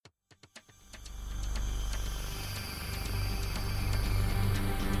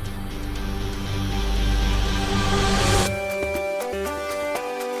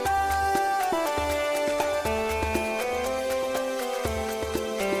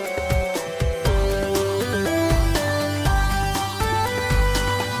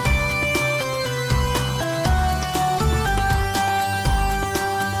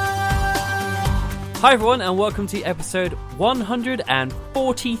Hi everyone, and welcome to episode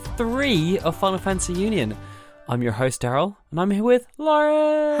 143 of Final Fantasy Union. I'm your host Daryl, and I'm here with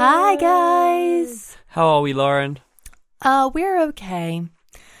Lauren. Hi guys. How are we, Lauren? We're okay.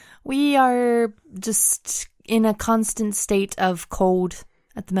 We are just in a constant state of cold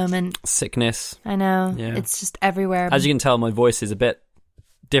at the moment. Sickness. I know. Yeah. It's just everywhere. As you can tell, my voice is a bit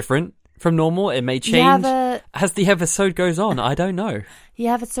different from normal. It may change as the episode goes on. I don't know. You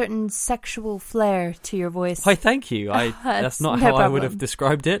have a certain sexual flair to your voice. Why, thank you. That's not no how problem. I would have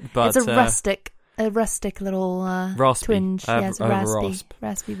described it, but it's a rustic little raspy. twinge. Yes,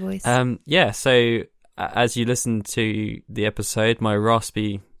 raspy voice. Yeah. So as you listen to the episode, my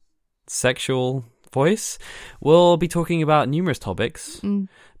raspy sexual voice, we'll be talking about numerous topics.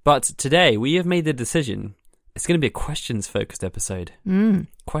 But today we have made the decision. It's going to be a questions-focused episode.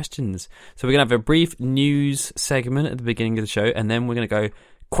 Questions. So we're going to have a brief news segment at the beginning of the show, and then we're going to go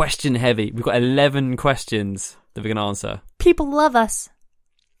question-heavy. We've got 11 questions that we're going to answer. People love us.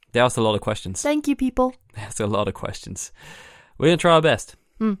 They asked a lot of questions. Thank you, people. They asked a lot of questions. We're going to try our best.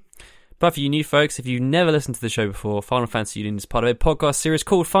 But for you new folks, if you've never listened to the show before, Final Fantasy Union is part of a podcast series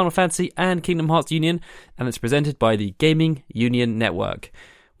called Final Fantasy and Kingdom Hearts Union, and it's presented by the Gaming Union Network.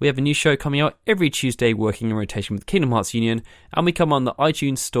 We have a new show coming out every Tuesday working in rotation with Kingdom Hearts Union, and we come on the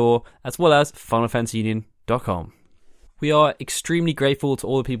iTunes Store as well as FinalFantasyUnion.com. We are extremely grateful to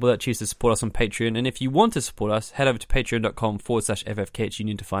all the people that choose to support us on Patreon, and if you want to support us, head over to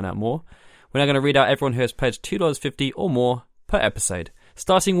patreon.com/FFKHUnion to find out more. We're now going to read out everyone who has pledged $2.50 or more per episode.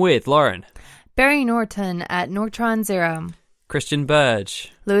 Starting with Lauren. Barry Norton at Nortron Zero. Christian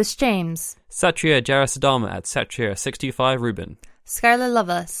Burge. Lewis James. Satria Jarasadama at Satria625 Ruben. Skylar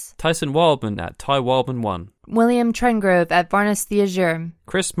Lovelace. Tyson Wildman at Ty Wildman 1. William Trengrove at Varnus the Azure.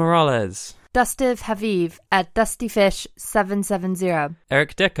 Chris Morales. Dustiv Haviv at DustyFish770.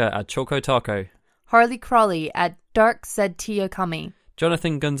 Eric Decker at Choco Taco. Harley Crawley at Dark ZT Okami.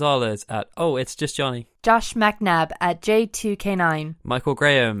 Jonathan Gonzalez at Oh It's Just Johnny. Josh McNabb at J2K9. Michael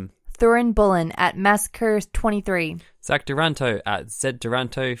Graham. Thorin Bullen at Massacre23. Zach Duranto at Z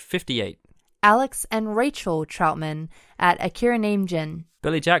Duranto 58. Alex and Rachel Troutman at Akira Namejin.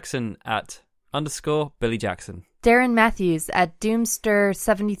 Billy Jackson at _Billy Jackson. Darren Matthews at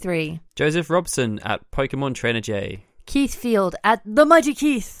Doomster73. Joseph Robson at Pokemon Trainer J. Keith Field at The Mighty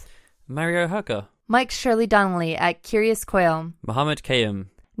Keith. Mario Hooker. Mike Shirley Donnelly at Curious Quail. Mohammed Kayum.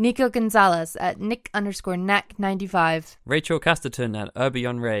 Nico Gonzalez at Nick_Knack95. Rachel Casterton at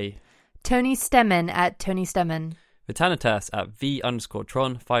Urbion Ray. Tony Stemmen at Tony Stemmen. Vitanitas at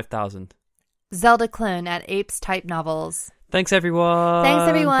V_Tron 5000. Zelda Clone at Apes Type Novels. Thanks everyone.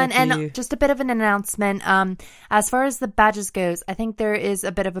 Thank you. Just a bit of an announcement. As far as the badges goes, I think there is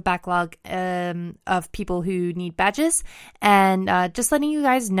a bit of a backlog of people who need badges, and just letting you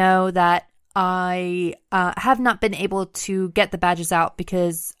guys know that I have not been able to get the badges out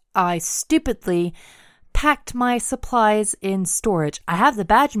because I stupidly packed my supplies in storage. I have the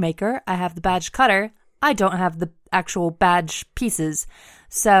badge maker, I have the badge cutter, I don't have the actual badge pieces.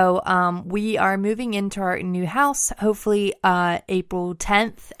 So we are moving into our new house, hopefully April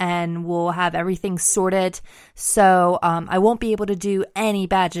 10th, and we'll have everything sorted. So I won't be able to do any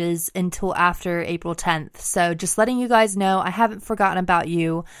badges until after April 10th. So just letting you guys know, I haven't forgotten about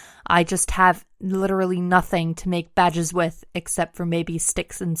you. I just have literally nothing to make badges with except for maybe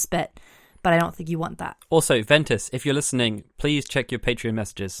sticks and spit. But I don't think you want that. Also, Ventus, if you're listening, please check your Patreon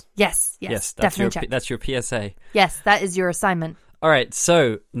messages. Yes, definitely check. That's your PSA. Yes, that is your assignment. All right,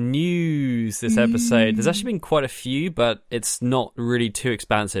 so news this episode. There's actually been quite a few, but it's not really too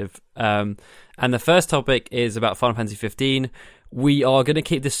expansive. And the first topic is about Final Fantasy 15. We are going to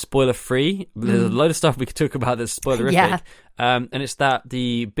keep this spoiler-free. There's a load of stuff we could talk about that's spoilerific. Yeah. And it's that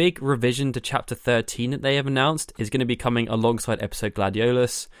the big revision to Chapter 13 that they have announced is going to be coming alongside Episode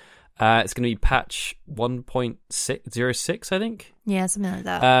Gladiolus. It's going to be patch 1.06, I think. Yeah, something like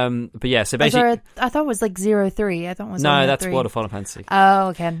that. But yeah, so basically... I thought it was like 03. I thought it was No, that's 03. World of Final Fantasy. Oh,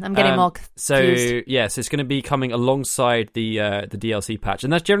 okay. I'm getting all confused. So it's going to be coming alongside the DLC patch,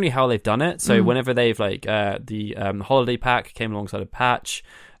 and that's generally how they've done it. So whenever they've the holiday pack came alongside a patch,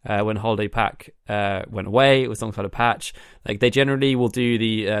 when holiday pack went away, it was alongside a patch. Like they generally will do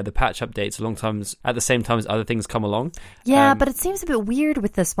the patch updates at the same time as other things come along. Yeah, but it seems a bit weird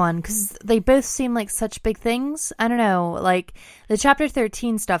with this one because they both seem like such big things. I don't know. Like the Chapter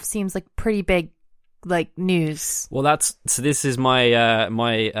 13 stuff seems like pretty big, like news. Well, this is my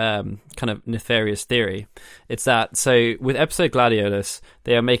kind of nefarious theory. It's that with Episode Gladiolus,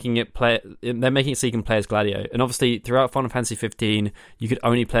 they're making it so you can play as Gladio, and obviously throughout Final Fantasy 15 you could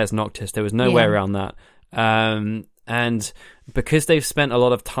only play as Noctis. There was no way around that. And because they've spent a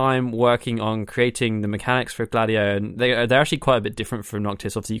lot of time working on creating the mechanics for Gladio, and they're actually quite a bit different from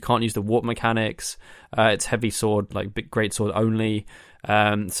Noctis. Obviously, you can't use the warp mechanics. It's heavy sword, like big great sword only.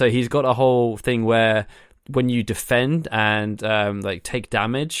 So he's got a whole thing where when you defend and like take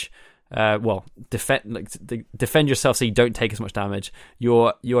damage, defend yourself so you don't take as much damage,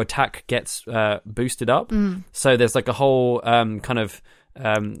 your attack gets boosted up. So there's like a whole kind of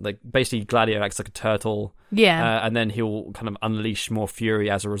like basically Gladio acts like a turtle, and then he'll kind of unleash more fury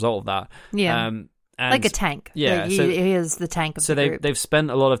as a result of that. And like a tank. Yeah, like so he is the tank of the group. They've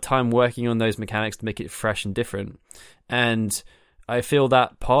spent a lot of time working on those mechanics to make it fresh and different. And I feel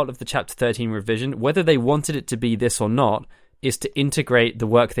that part of the Chapter 13 revision, whether they wanted it to be this or not, is to integrate the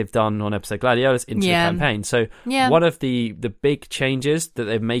work they've done on Episode Gladiolus into the campaign. So one of the big changes that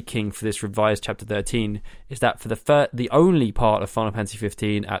they're making for this revised Chapter 13 is that for the only part of Final Fantasy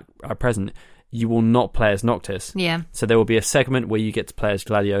 15 at present, you will not play as Noctis. So there will be a segment where you get to play as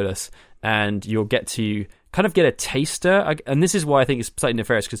Gladiolus, and you'll get to kind of get a taster. And this is why I think it's slightly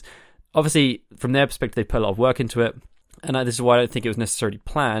nefarious, because obviously from their perspective they put a lot of work into it, and this is why I don't think it was necessarily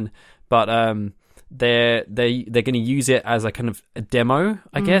planned, but they're going to use it as a kind of a demo,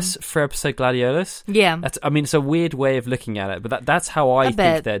 I guess, for Episode Gladiolus. It's a weird way of looking at it, but that's how I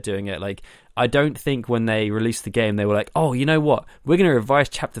think they're doing it. Like, I don't think when they released the game they were like, oh, you know what, we're going to revise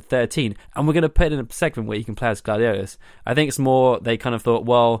Chapter 13 and we're going to put it in a segment where you can play as Gladiolus. I think it's more they kind of thought,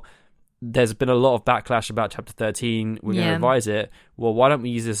 well, there's been a lot of backlash about Chapter 13, we're going to revise it. Well, why don't we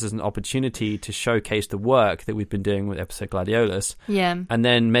use this as an opportunity to showcase the work that we've been doing with Episode Gladiolus? And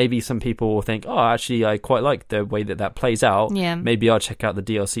then maybe some people will think, oh, actually, I quite like the way that plays out. Maybe I'll check out the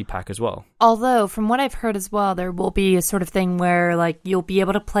DLC pack as well. Although, from what I've heard as well, there will be a sort of thing where, like, you'll be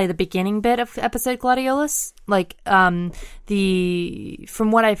able to play the beginning bit of Episode Gladiolus. Like, from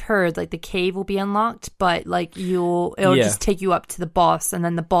what I've heard, like, the cave will be unlocked, but, like, it'll just take you up to the boss, and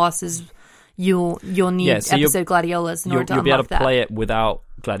then the boss is... You'll need Episode Gladiolus in order to unlock that. You'll be able to play it without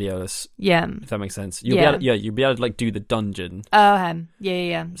Gladiolus. If that makes sense. You'll be able to like do the dungeon.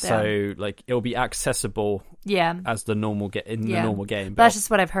 So like it'll be accessible. As the normal the normal game. That's just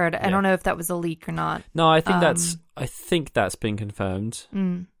what I've heard. I don't know if that was a leak or not. No, I think that's been confirmed.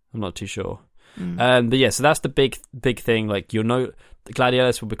 I'm not too sure. But yeah, so that's the big thing. Like the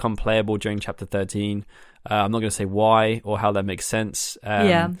Gladiolus will become playable during Chapter 13. I'm not going to say why or how that makes sense.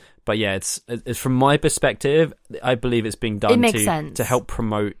 But yeah, it's from my perspective, I believe it's being done to help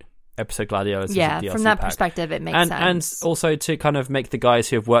promote Episode Gladiolus. Yeah, from that perspective, it makes sense. And also to kind of make the guys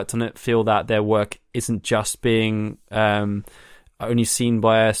who have worked on it feel that their work isn't just being only seen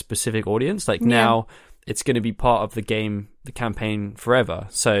by a specific audience. Like now, it's going to be part of the game, the campaign forever.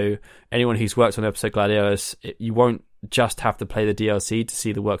 So anyone who's worked on Episode Gladiolus, you won't just have to play the DLC to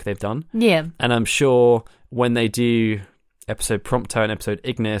see the work they've done. And I'm sure when they do Episode Prompto and Episode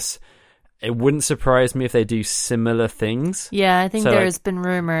Ignis, it wouldn't surprise me if they do similar things. I think there's been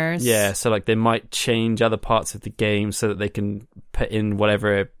rumors. So like they might change other parts of the game so that they can put in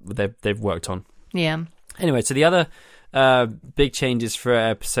whatever they've worked on. Anyway, so the other big changes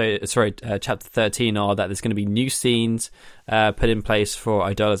for Chapter 13 are that there's going to be new scenes put in place for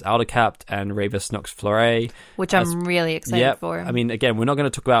Idola's Aldercapt and Ravus Nox Flore, which I'm really excited for. I mean, again, we're not going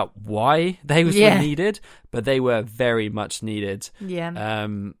to talk about why they were needed, but they were very much needed.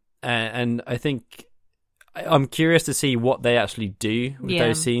 And I think I'm curious to see what they actually do with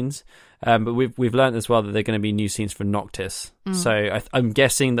those scenes. But we've learned as well that they're going to be new scenes for Noctis. So I'm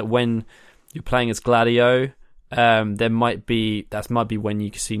guessing that when you're playing as Gladio, there might be when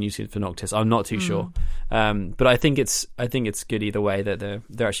you can see new scenes for Noctis. I'm not too sure, but I think it's good either way that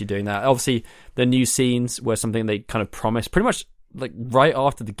they're actually doing that. Obviously, the new scenes were something they kind of promised pretty much like right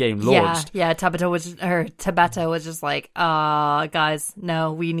after the game launched. Tabata was just like, guys,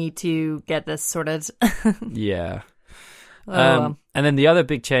 no, we need to get this sorted. And then the other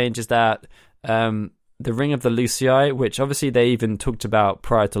big change is that the Ring of the Lucii, which obviously they even talked about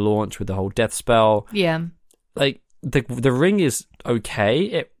prior to launch with the whole death spell. Like the ring is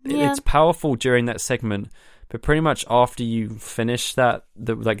okay. It's powerful during that segment, but pretty much after you finish the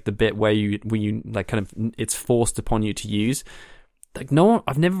bit where you like kind of it's forced upon you to use. Like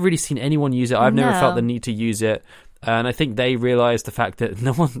I've never really seen anyone use it. I've never felt the need to use it, and I think they realized the fact that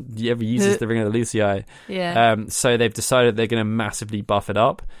no one ever uses the Ring of the Lucii. So they've decided they're going to massively buff it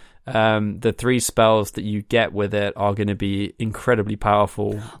up. The 3 spells that you get with it are going to be incredibly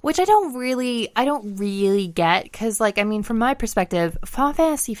powerful, which I don't really get, because like, I mean, from my perspective, Final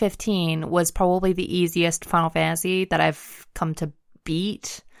Fantasy 15 was probably the easiest Final Fantasy that I've come to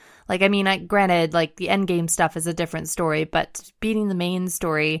beat. Like, I mean, granted, like the end game stuff is a different story, but beating the main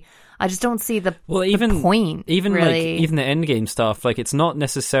story, I just don't see the point. Even really. like even the end game stuff, like it's not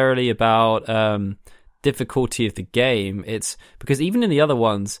necessarily about difficulty of the game. It's because even in the other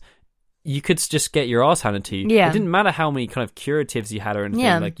ones, you could just get your ass handed to you. Yeah. It didn't matter how many kind of curatives you had or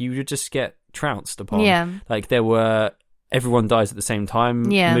anything. Like you would just get trounced upon. Yeah. Like there were everyone dies at the same time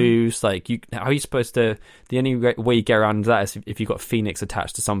moves. Like how are you supposed to? The only way you get around that is if you've got Phoenix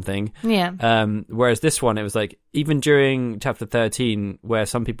attached to something. Yeah. Whereas this one, it was like even during chapter 13, where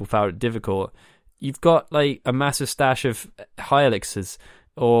some people found it difficult, you've got like a massive stash of high elixirs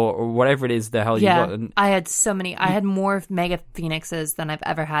or whatever it is the hell you got. And I had so many. I had more Mega Phoenixes than I've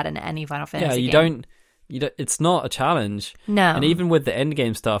ever had in any Final Fantasy game. You don't. It's not a challenge. No. And even with the end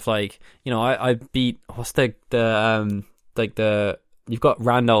game stuff, like I beat what's the you've got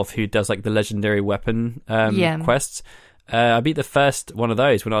Randolph who does like the legendary weapon quests. I beat the first one of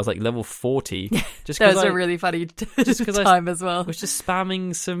those when I was like level 40. Just that was a really funny time as well. I was just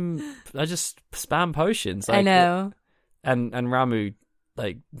spamming I just spam potions. Like, I know. And Ramu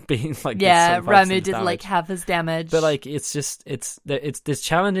like being like Ramu did like half his damage. But like it's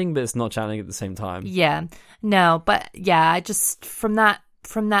challenging, but it's not challenging at the same time. Yeah, no, but yeah, I just from that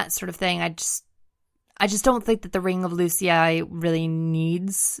sort of thing, I just don't think that the Ring of Lucia really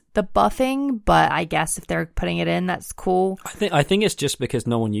needs the buffing. But I guess if they're putting it in, that's cool. I think it's just because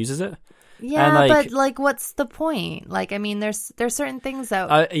no one uses it. Yeah, and but like, what's the point? Like, I mean, there's certain things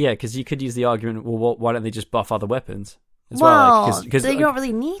that because you could use the argument, well, why don't they just buff other weapons? Because you don't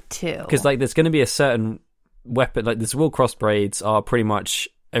really need to. Because like, there's going to be a certain weapon, like this Will Cross braids are pretty much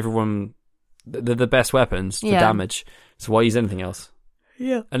everyone the best weapons for damage. So why use anything else?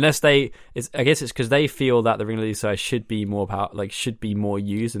 Yeah. Unless I guess it's because they feel that the Ring of Lucia should be more should be more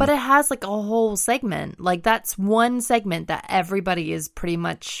used. But it has like a whole segment. Like that's one segment that everybody is pretty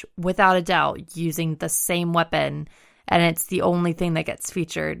much without a doubt using the same weapon. And it's the only thing that gets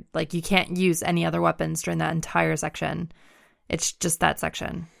featured. Like, you can't use any other weapons during that entire section. It's just that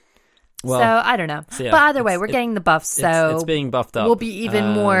section. Well, so I don't know. So, but either way, we're getting the buffs, so it's being buffed up. We'll be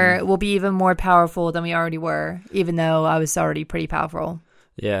even more powerful than we already were, even though I was already pretty powerful.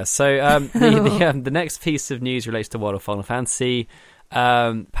 Yeah. So the next piece of news relates to World of Final Fantasy.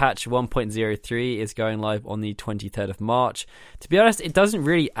 Patch 1.03 is going live on the 23rd of March. To be honest, it doesn't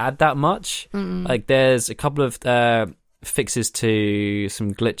really add that much. Like, there's a couple of fixes to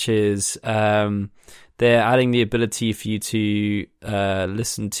some glitches. They're adding the ability for you to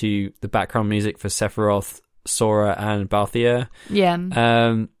listen to the background music for Sephiroth, Sora, and Balthier.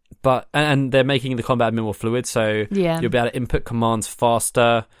 Yeah. But they're making the combat a bit more fluid, so you'll be able to input commands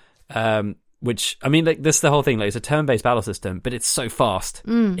faster. Which, I mean, like, this is the whole thing. Like, it's a turn-based battle system, but it's so fast.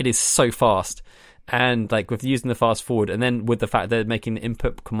 It is so fast. And, like, with using the fast forward, and then with the fact that they're making the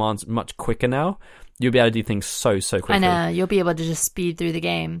input commands much quicker now, you'll be able to do things so quickly. I know. You'll be able to just speed through the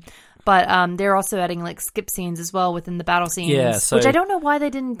game. But they're also adding, like, skip scenes as well within the battle scenes. Yeah, which I don't know why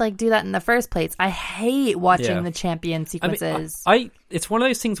they didn't, like, do that in the first place. I hate watching the champion sequences. I mean, it's one of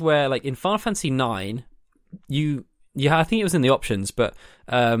those things where, like, in Final Fantasy IX, I think it was in the options, but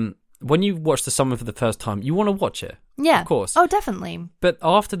when you watch the summon for the first time, you want to watch it. Yeah. Of course. Oh, definitely. But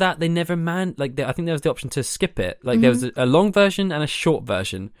after that, they never I think there was the option to skip it. Like, there was a long version and a short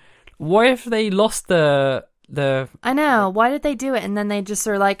version. Why if they lost the... I know. Why did they do it? And then they just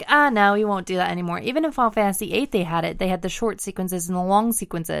are like, no, we won't do that anymore. Even in Final Fantasy VIII, they had it. They had the short sequences and the long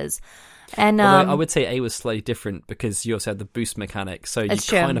sequences. And I would say A was slightly different because you also had the boost mechanic, so you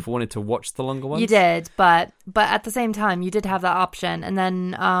kind of wanted to watch the longer ones. You did, but at the same time, you did have that option. And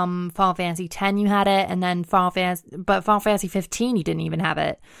then Final Fantasy X, you had it, and then Final Fantasy 15, you didn't even have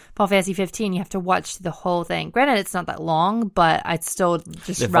it. Final Fantasy 15, you have to watch the whole thing. Granted, it's not that long, but I'd still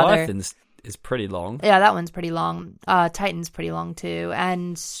just Leviathan's is pretty long. Yeah, that one's pretty long. Titan's pretty long too,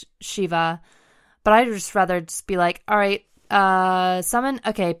 and Shiva. But I'd just rather just be like, all right. Summon.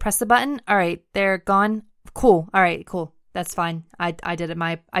 Okay, press the button. All right, they're gone. Cool. All right, cool. That's fine. I did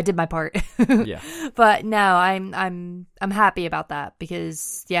my part. Yeah. But no, I'm happy about that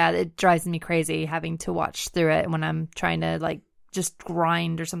because it drives me crazy having to watch through it when I'm trying to like just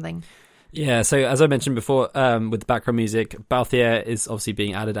grind or something. Yeah, so as I mentioned before, with the background music, Balthier is obviously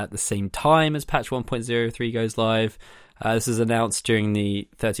being added at the same time as patch 1.03 goes live. This is announced during the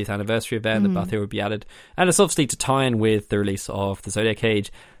 30th anniversary event that Balthier would be added. And it's obviously to tie in with the release of the Zodiac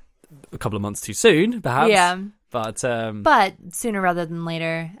Age a couple of months too soon, perhaps. Yeah. But sooner rather than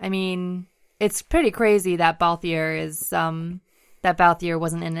later. I mean, it's pretty crazy that Balthier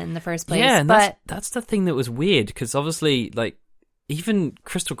wasn't in it in the first place. Yeah, and that's the thing that was weird, because obviously, like, even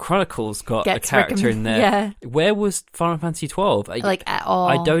Crystal Chronicles got Gets a character in there. Yeah. Where was Final Fantasy 12? Like at all.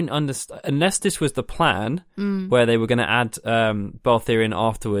 I don't understand. Unless this was the plan, where they were going to add Balthier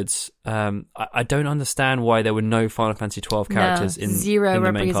afterwards. I don't understand why there were no Final Fantasy 12 characters in zero in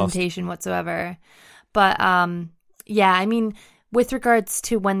the main representation whatsoever. But yeah, I mean, with regards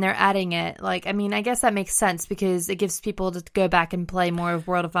to when they're adding it, like, I mean, I guess that makes sense because it gives people to go back and play more of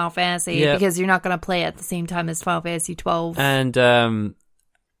World of Final Fantasy because you're not going to play it at the same time as Final Fantasy 12. And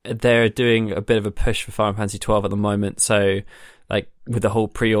they're doing a bit of a push for Final Fantasy 12 at the moment. So, like, with the whole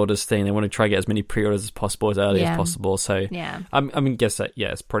pre-orders thing, they want to try to get as many pre-orders as possible, as early as possible. So, I mean, guess that,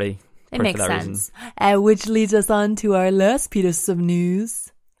 it's pretty it makes sense. Which leads us on to our last piece of news.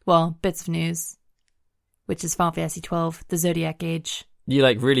 Well, bits of news. Which is Final Fantasy 12, the Zodiac Age. You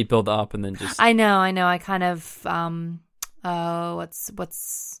like really build that up and then just... I know. I kind of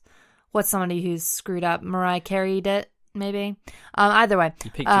what's somebody who's screwed up? Mariah Carey'd it, maybe. Either way.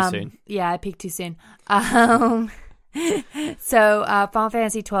 You peaked too soon. Yeah, I peaked too soon. So Final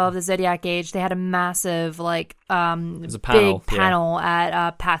Fantasy 12, the Zodiac Age, they had a massive like big panel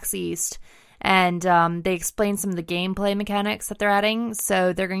at PAX East. And they explained some of the gameplay mechanics that they're adding.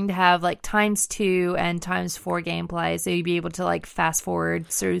 So they're going to have like ×2 and ×4 gameplay. So you'll be able to like fast forward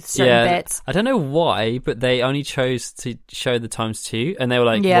through certain bits. I don't know why, but they only chose to show the ×2. And they were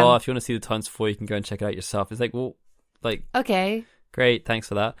like, well, if you want to see the ×4, you can go and check it out yourself. It's like, well, like... Okay. Great, thanks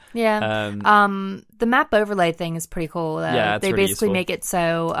for that. Yeah. The map overlay thing is pretty cool. Yeah, they really basically useful. make it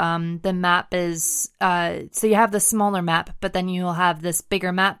so the map is so you have the smaller map, but then you'll have this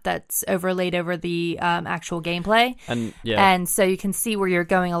bigger map that's overlaid over the actual gameplay. And so you can see where you're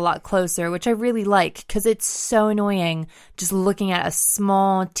going a lot closer, which I really like because it's so annoying just looking at a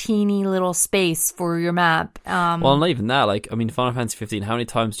small, teeny little space for your map. Well, not even that. Like, I mean, Final Fantasy 15. How many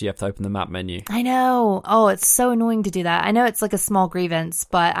times do you have to open the map menu? I know. Oh, it's so annoying to do that. I know it's like a small grievance,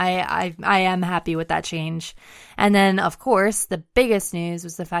 but I am happy with that change. And then, of course, the biggest news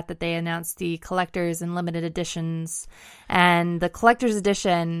was the fact that they announced the collectors and limited editions. And the collector's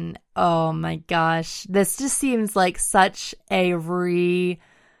edition, oh my gosh, this just seems like such a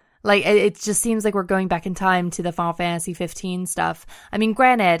like, it just seems like we're going back in time to the Final Fantasy 15 stuff. I mean,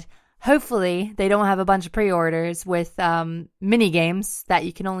 granted, hopefully they don't have a bunch of pre-orders with mini games that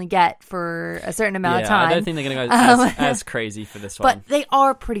you can only get for a certain amount of time. I don't think they're going to go as crazy for this one. But they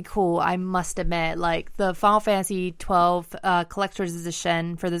are pretty cool, I must admit. Like the Final Fantasy 12 Collector's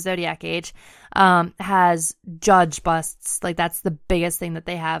Edition for the Zodiac Age has judge busts. Like that's the biggest thing that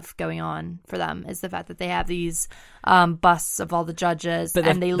they have going on for them is the fact that they have these busts of all the judges, but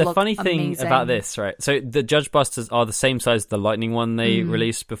and they look funny thing amazing. about this, right? So the judge busters are the same size as the Lightning one they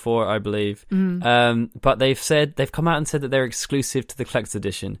released before, I believe. But they've come out and said that they're exclusive to the Collector's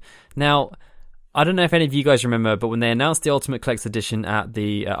Edition. Now, I don't know if any of you guys remember, but when they announced the Ultimate Collector's Edition at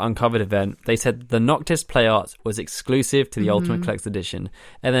the Uncovered event, they said the Noctis play art was exclusive to the Ultimate Collector's Edition.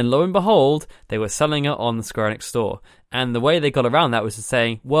 And then lo and behold, they were selling it on the Square Enix store. And the way they got around that was to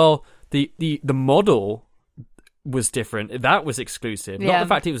saying, well, the model was different. That was exclusive. Not the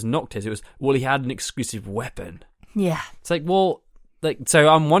fact it was Noctis. It was, well, he had an exclusive weapon. Yeah. It's like, well... so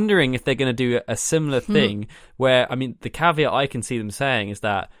I'm wondering if they're going to do a similar thing where, I mean, the caveat I can see them saying is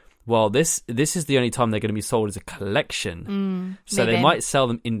that, well, this is the only time they're going to be sold as a collection. So maybe. they might sell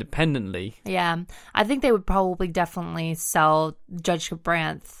them independently. Yeah. I think they would probably definitely sell Judge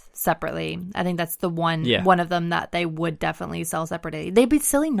Cabranth separately. I think that's the one of them that they would definitely sell separately. They'd be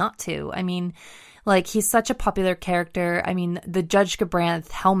silly not to. I mean, like, he's such a popular character. I mean, the Judge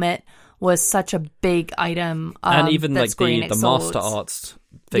Cabranth helmet was such a big item. And even that like Square the Enix Master sold. Arts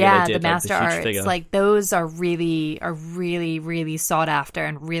figure they did, the Master like the huge Arts, figure. like those are really sought after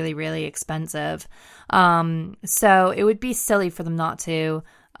and really expensive. So it would be silly for them not to.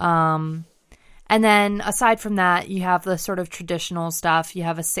 And then aside from that, you have the sort of traditional stuff. You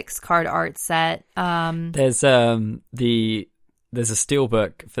have a 6-card art set. There's a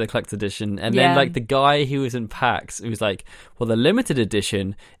steelbook for the collector's edition, and then like the guy who was in PAX, who was like, well, the limited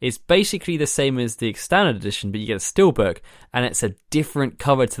edition is basically the same as the standard edition, but you get a steelbook, and it's a different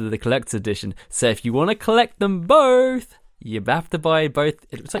cover to the collector's edition. So if you want to collect them both, you have to buy both.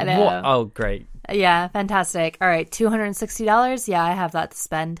 It's like, what? Oh, great. Yeah, fantastic. All right, $260. Yeah, I have that to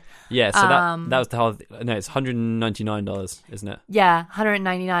spend. Yeah, so that was the whole. No, it's $199, isn't it? Yeah,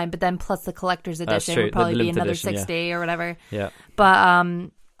 $199. But then plus the collector's edition would probably be another edition, $60 or whatever. Yeah.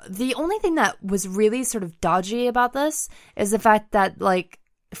 But the only thing that was really sort of dodgy about this is the fact that like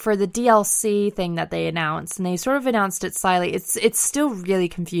for the DLC thing that they announced, and they sort of announced it slyly. It's still really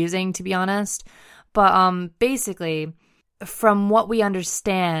confusing, to be honest. But basically, from what we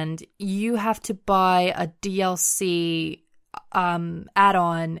understand, you have to buy a DLC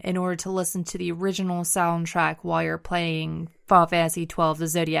add-on in order to listen to the original soundtrack while you're playing Final Fantasy XII: The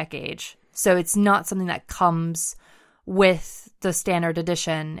Zodiac Age. So it's not something that comes with the standard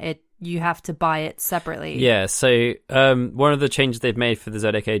edition. You have to buy it separately. Yeah, so one of the changes they've made for the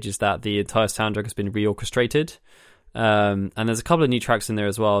Zodiac Age is that the entire soundtrack has been reorchestrated. And there's a couple of new tracks in there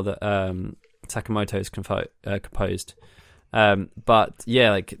as well that Sakamoto's composed. But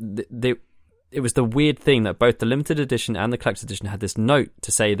yeah, like it was the weird thing that both the limited edition and the collector's edition had this note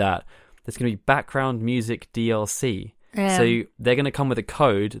to say that there's going to be background music DLC. So they're going to come with a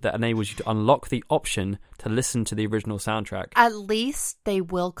code that enables you to unlock the option to listen to the original soundtrack. At least they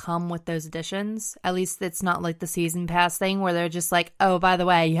will come with those editions. At least it's not like the season pass thing where they're just like, oh, by the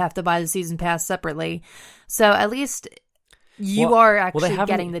way, you have to buy the season pass separately. So at least you are actually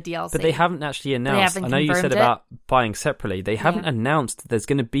getting the DLC. But they haven't actually announced. I know you said about buying separately. They haven't announced that there's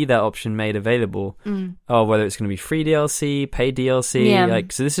going to be that option made available. Or whether it's going to be free DLC, paid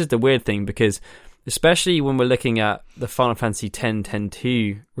DLC. So this is the weird thing, because especially when we're looking at the Final Fantasy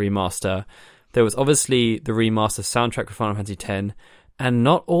X-10-2 remaster, there was obviously the remaster soundtrack for Final Fantasy X, and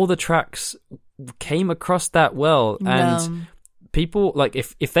not all the tracks came across that well. No. And people, like,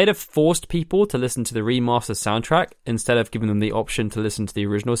 if they'd have forced people to listen to the remaster soundtrack instead of giving them the option to listen to the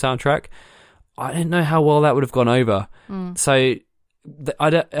original soundtrack, I don't know how well that would have gone over. So I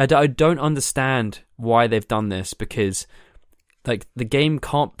don't understand why they've done this, because like the game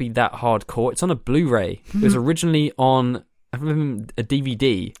can't be that hardcore. It's on a Blu-ray. It was originally on, I remember, a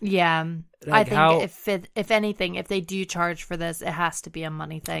DVD. Yeah. Like I think if anything, if they do charge for this, it has to be a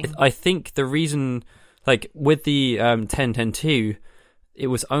money thing. I think the reason, like with the 10-2, it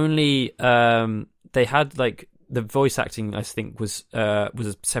was only they had like the voice acting, I think, was a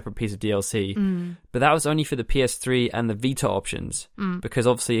separate piece of DLC, but that was only for the PS3 and the Vita options, because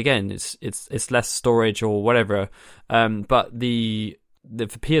obviously, again, it's less storage or whatever. But the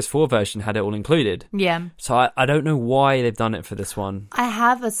PS4 version had it all included. Yeah. So I don't know why they've done it for this one. I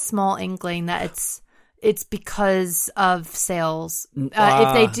have a small inkling that it's because of sales.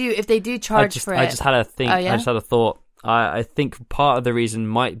 If they do charge for it, I just had a think. I just had a thought. I think part of the reason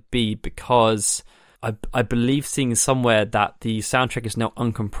might be because I believe seeing somewhere that the soundtrack is now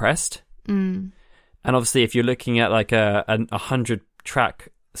uncompressed. And obviously, if you're looking at like a 100-track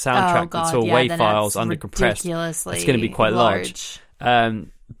soundtrack that's all WAV files undercompressed, it's going to be quite large.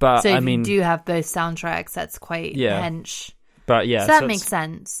 But so if I mean, you do have both soundtracks, that's quite hench. But yeah, so that makes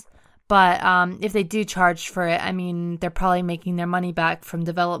sense. But if they do charge for it, I mean, they're probably making their money back from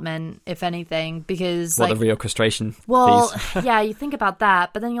development, if anything, because the reorchestration. Well, fees. Yeah, you think about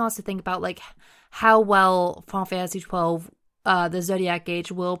that, but then you also think about like how well Final Fantasy XII, the Zodiac Age,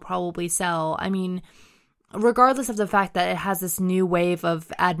 will probably sell. I mean, regardless of the fact that it has this new wave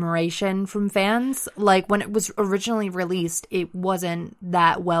of admiration from fans, like when it was originally released, it wasn't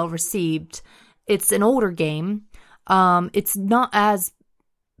that well received. It's an older game. It's not as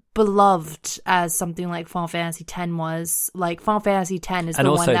beloved as something like Final Fantasy X was. Like Final Fantasy X is the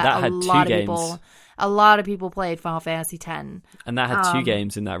one that a lot of people played Final Fantasy X. And that had 2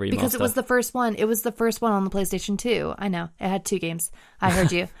 games in that remaster. Because it was the first one. It was the first one on the PlayStation 2. I know. It had 2 games. I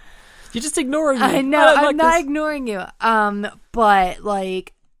heard you. You're just ignoring me. I know. I'm not ignoring you. But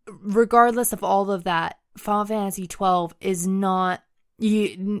like, regardless of all of that, Final Fantasy XII is not.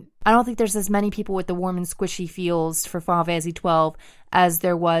 I don't think there's as many people with the warm and squishy feels for Final Fantasy XII as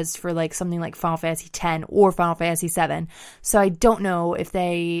there was for like something like Final Fantasy X or Final Fantasy VII. So I don't know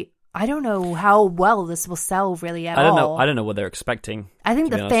how well this will sell really at all. I don't know what they're expecting. I think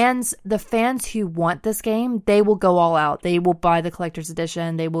the fans who want this game, they will go all out. They will buy the collector's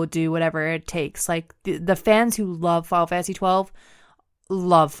edition. They will do whatever it takes. Like the fans who love Final Fantasy XII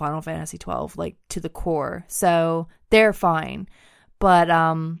love Final Fantasy XII like to the core. So they're fine. But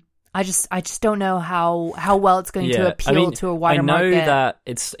I just don't know how well it's going to appeal to a wider market. I know that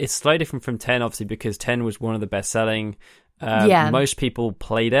it's slightly different from 10, obviously, because 10 was one of the best selling. Most people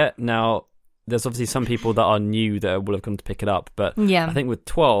played it. Now, there's obviously some people that are new that will have come to pick it up. But I think with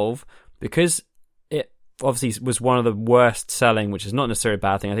 12, because it obviously was one of the worst selling, which is not necessarily a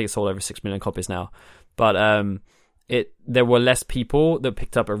bad thing. I think it's sold over 6 million copies now. But there were less people that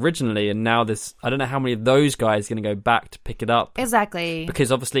picked up originally, and now I don't know how many of those guys are going to go back to pick it up. Exactly.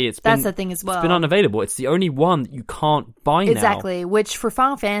 Because obviously that's the thing as well. It's been unavailable. It's the only one that you can't buy now. Exactly, which for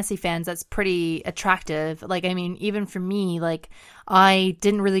Final Fantasy fans, that's pretty attractive. Like, I mean, even for me, like, I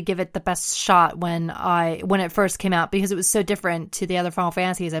didn't really give it the best shot when it first came out because it was so different to the other Final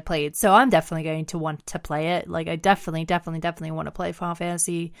Fantasies I played. So I'm definitely going to want to play it. Like, I definitely want to play Final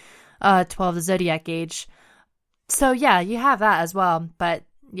Fantasy 12, the Zodiac Age. So yeah, you have that as well, but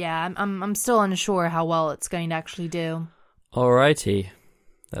yeah, I'm still unsure how well it's going to actually do. Alrighty.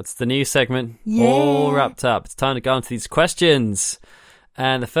 That's the news segment. Yeah. All wrapped up. It's time to go on to these questions.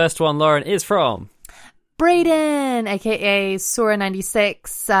 And the first one, Lauren, is from Brayden, aka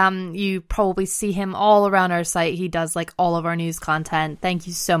Sora96. You probably see him all around our site. He does like all of our news content. Thank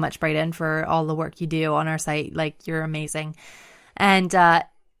you so much, Brayden, for all the work you do on our site. Like, you're amazing. And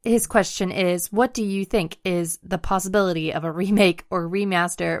his question is, what do you think is the possibility of a remake or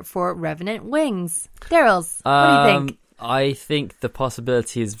remaster for Revenant Wings? Daryl's, what do you think? I think the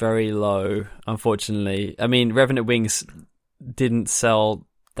possibility is very low, unfortunately. I mean, Revenant Wings didn't sell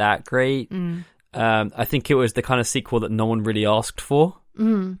that great. I think it was the kind of sequel that no one really asked for.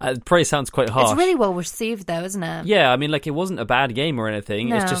 It probably sounds quite harsh. It's really well received, though, isn't it? Yeah, I mean, like, it wasn't a bad game or anything.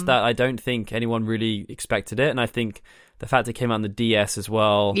 No. It's just that I don't think anyone really expected it, and I think the fact it came out on the DS as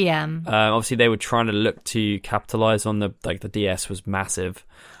well. Yeah. Obviously, they were trying to look to capitalize on the DS was massive,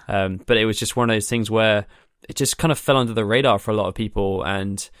 but it was just one of those things where it just kind of fell under the radar for a lot of people,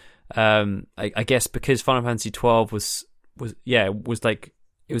 and I guess because Final Fantasy 12 was like,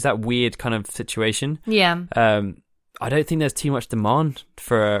 it was that weird kind of situation. Yeah. I don't think there's too much demand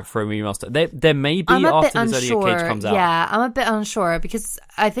for a remaster. There may be after the Zodiac Age comes out. Yeah, I'm a bit unsure because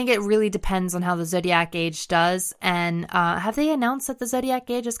I think it really depends on how the Zodiac Age does. And have they announced that the Zodiac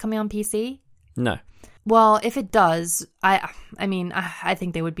Age is coming on PC? No. Well, if it does, I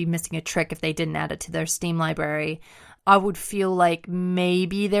think they would be missing a trick if they didn't add it to their Steam library. I would feel like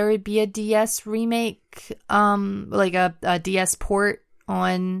maybe there would be a DS remake, like a DS port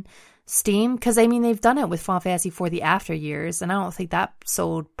on Steam, because I mean they've done it with Final Fantasy for the After Years, and I don't think that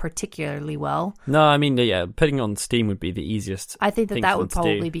sold particularly well. No, I mean, yeah, putting it on Steam would be the easiest. I think that would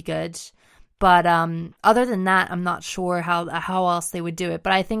probably be good. But other than that, I'm not sure how else they would do it.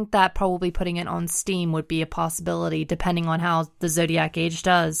 But I think that probably putting it on Steam would be a possibility, depending on how the Zodiac Age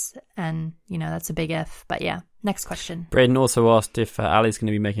does. And, you know, that's a big if. But yeah, next question. Braden also asked if Ali's going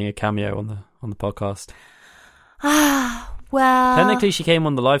to be making a cameo on the podcast. Well, technically she came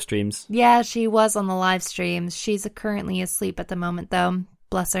on the live streams. Yeah, she was on the live streams. She's currently asleep at the moment, though.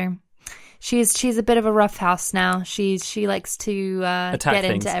 Bless her. She's a bit of a rough house now. She likes to get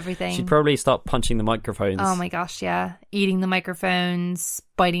into everything. She'd probably start punching the microphones. Oh my gosh, yeah. Eating the microphones,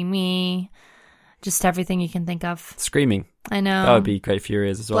 biting me, just everything you can think of. Screaming. I know. That would be great for your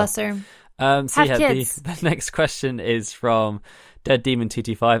ears as well. Bless her. So Have kids. The next question is from Dead Demon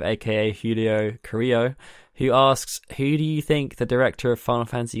 225, aka Julio Carrillo, who asks, who do you think the director of Final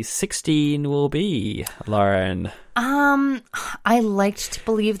Fantasy 16 will be, Lauren? I liked to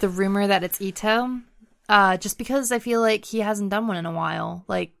believe the rumor that it's Ito, just because I feel like he hasn't done one in a while.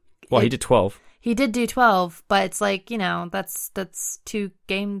 Like, he did 12. He did do 12, but it's like, you know, that's 2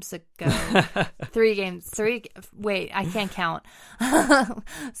 games ago. 3 games. Wait, I can't count.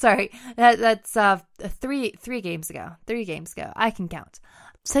 Sorry. That's 3 games ago. 3 games ago. I can count.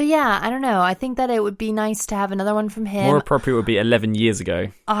 So yeah, I don't know. I think that it would be nice to have another one from him. More appropriate would be 11 years ago.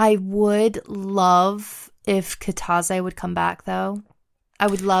 I would love if Kitase would come back, though. I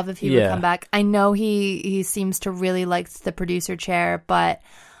would love if he would come back. I know he seems to really like the producer chair, but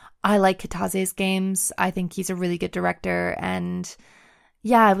I like Kitase's games. I think he's a really good director, and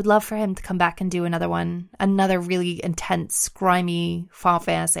yeah, I would love for him to come back and do another one, another really intense, grimy Final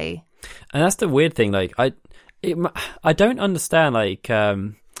Fantasy. And that's the weird thing. Like, I don't understand. Like,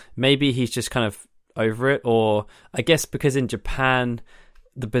 maybe he's just kind of over it, or I guess because in Japan,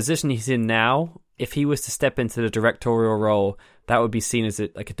 the position he's in now, if he was to step into the directorial role, that would be seen as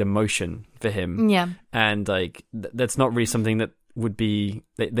like a demotion for him. Yeah, and like that's not really something that would be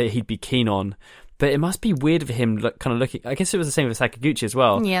that he'd be keen on. But it must be weird for him kind of looking. I guess it was the same with Sakaguchi as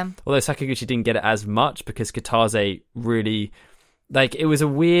well. Yeah. Although Sakaguchi didn't get it as much because Kitase really, like, it was a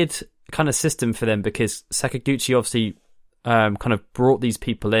weird kind of system for them because Sakaguchi obviously kind of brought these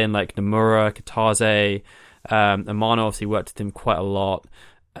people in, like Nomura, Kitase, Amano obviously worked with him quite a lot.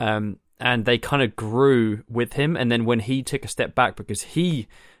 And they kind of grew with him. And then when he took a step back because he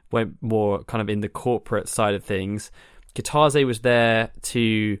went more kind of in the corporate side of things, Kitase was there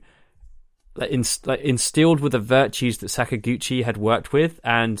to instilled with the virtues that Sakaguchi had worked with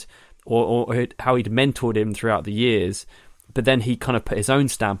and or how he'd mentored him throughout the years, but then he kind of put his own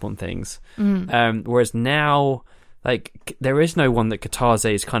stamp on things. Whereas now, like, there is no one that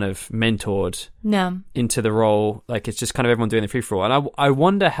Kitase is kind of mentored into the role. Like, it's just kind of everyone doing the free for all. And I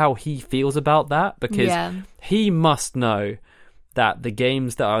wonder how he feels about that, because he must know that the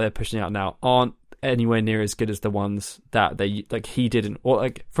games that they're pushing out now aren't anywhere near as good as the ones that they he didn't, or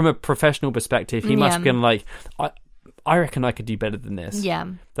like from a professional perspective he must have been like, I reckon I could do better than this.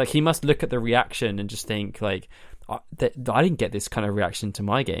 Like, he must look at the reaction and just think like, I didn't get this kind of reaction to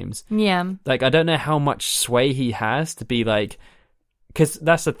my games. Yeah. Like, I don't know how much sway he has to be like, because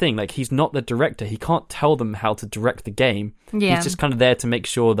that's the thing, like, he's not the director. He can't tell them how to direct the game. Yeah. He's just kind of there to make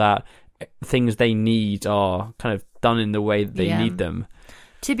sure that things they need are kind of done in the way that they need them.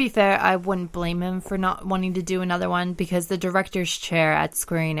 To be fair, I wouldn't blame him for not wanting to do another one, because the director's chair at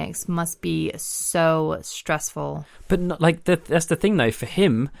Square Enix must be so stressful. But not, like, that's the thing though, for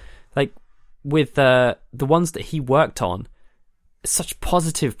him, like, with the ones that he worked on, such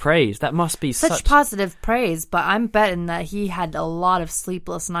positive praise. That must be such positive praise, but I'm betting that he had a lot of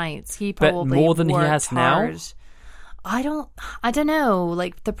sleepless nights. He probably more than he worked has hard. now. I don't know.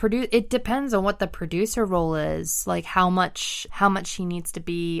 Like, it depends on what the producer role is. Like, how much he needs to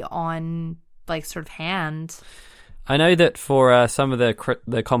be on, like, sort of hand. I know that for some of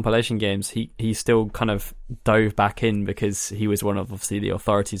the compilation games, he still kind of dove back in because he was one of, obviously, the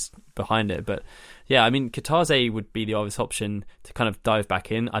authorities behind it. But yeah, I mean, Kitase would be the obvious option to kind of dive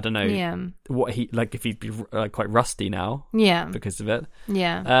back in. I don't know what he, like, if he'd be quite rusty now, because of it.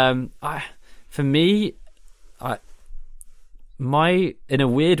 For me, in a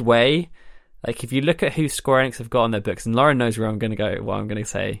weird way, like, if you look at who Square Enix have got on their books, and Lauren knows where I'm going to go, what I'm going to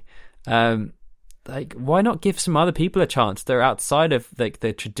say, like, why not give some other people a chance? They're outside of, like,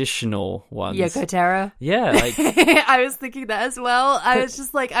 the traditional ones. Yoko Taro. Yeah, like, I was thinking that as well. I was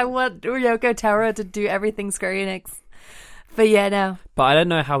just like, I want Yoko Taro to do everything Square Enix. But yeah, no. But I don't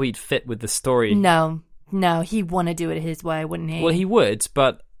know how he'd fit with the story. No, he'd want to do it his way, wouldn't he? Well, he would,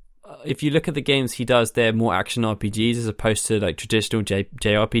 but if you look at the games he does, they're more action RPGs as opposed to, like, traditional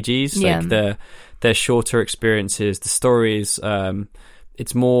JRPGs. Yeah. Like, they're shorter experiences. The stories,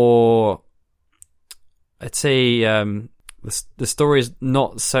 it's more, I'd say, the story is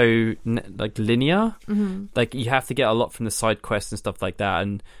not so like linear. Mm-hmm. Like, you have to get a lot from the side quests and stuff like that,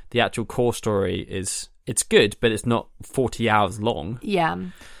 and the actual core story it's good, but it's not 40 hours long. Yeah,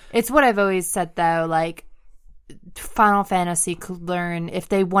 it's what I've always said though. Like, Final Fantasy could learn, if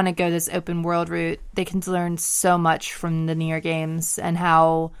they want to go this open world route, they can learn so much from the Nier games and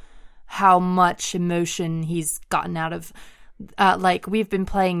how much emotion he's gotten out of. Like, we've been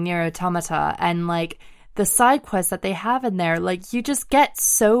playing Nier Automata, and, like, the side quests that they have in there, like, you just get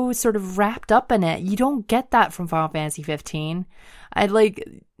so sort of wrapped up in it. You don't get that from Final Fantasy 15.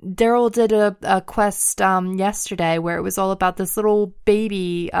 Daryl did a quest yesterday where it was all about this little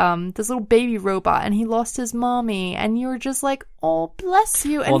baby robot, and he lost his mommy, and you were just like, oh, bless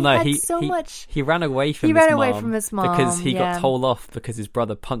you. And he ran away from his mom because he got told off because his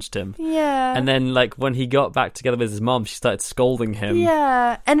brother punched him. Yeah. And then, like, when he got back together with his mom, she started scolding him.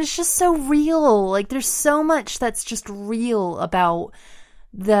 Yeah. And it's just so real. Like, there's so much that's just real about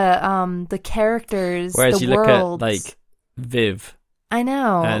the characters, whereas the you worlds. Look at, like, Viv. I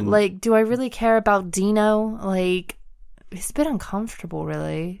know. Like, do I really care about Dino? Like, it's a bit uncomfortable,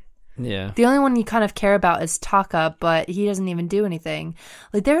 really. Yeah. The only one you kind of care about is Taka, but he doesn't even do anything.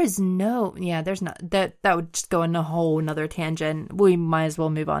 Like, there's not. That would just go in a whole another tangent. We might as well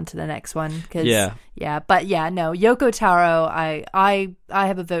move on to the next one. But yeah, no. Yoko Taro, I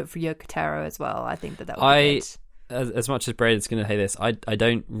have a vote for Yoko Taro as well. I think that would be good. As much as Braden's going to hate this, I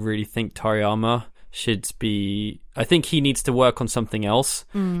don't really think Toriyama should be. I think he needs to work on something else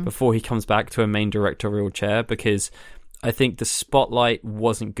before he comes back to a main directorial chair, because I think the spotlight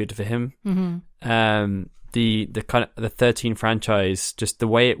wasn't good for him. Mm-hmm. The kind of the 13 franchise, just the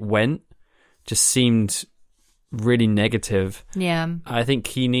way it went, just seemed really negative. Yeah, I think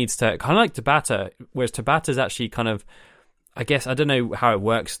he needs to kind of like Tabata, whereas Tabata's actually kind of, I guess, I don't know how it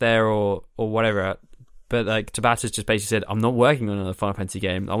works there or whatever. But, like, Tabata's just basically said, I'm not working on another Final Fantasy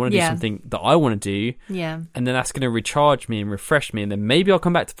game. I want to do something that I want to do. Yeah. And then that's going to recharge me and refresh me. And then maybe I'll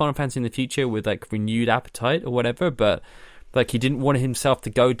come back to Final Fantasy in the future with, like, renewed appetite or whatever. But, like, he didn't want himself to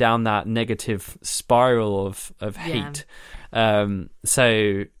go down that negative spiral of hate.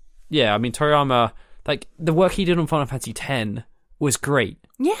 So, yeah, I mean, Toriyama, like, the work he did on Final Fantasy X was great.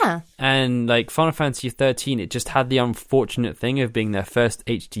 Yeah. And, like, Final Fantasy 13, it just had the unfortunate thing of being their first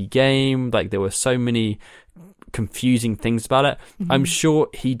HD game. Like, there were so many confusing things about it. Mm-hmm. I'm sure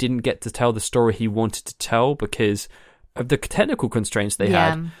he didn't get to tell the story he wanted to tell because of the technical constraints they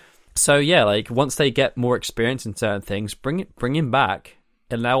had. So, yeah, like, once they get more experience in certain things, bring him back,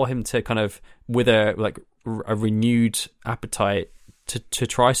 allow him to kind of, with a renewed appetite, to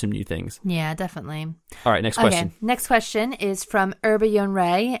try some new things. Yeah, definitely. All right, next question. Okay, next question is from Urba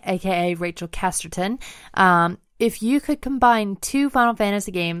Yonray, aka Rachel Casterton. If you could combine two Final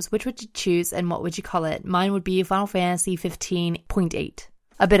Fantasy games, which would you choose and what would you call it? Mine would be Final Fantasy 15.8.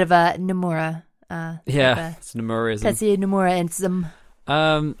 A bit of a Nomura. It's Nomuraism. Tetsuya Nomura-ism.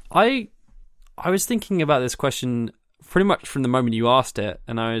 I I was thinking about this question pretty much from the moment you asked it,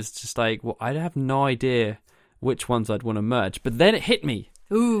 and I was just like, well, I have no idea which ones I'd want to merge. But then it hit me.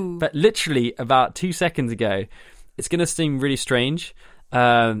 Ooh. But literally about 2 seconds ago, it's going to seem really strange,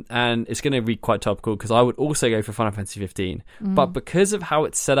 and it's going to be quite topical because I would also go for Final Fantasy 15. But because of how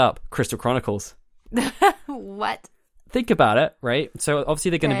it's set up, Crystal Chronicles. What? Think about it, right? So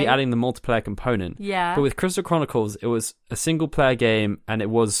obviously they're going to be adding the multiplayer component. Yeah. But with Crystal Chronicles, it was a single player game and it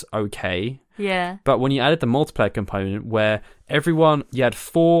was okay. Yeah. But when you added the multiplayer component where you had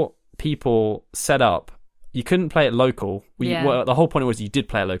 4 people set up, you couldn't play it local. Well, the whole point was you did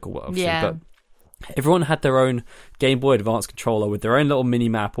play it local, obviously. Yeah. But everyone had their own Game Boy Advance controller with their own little mini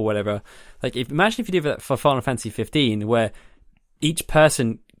map or whatever. Like, imagine if you did that for Final Fantasy 15, where each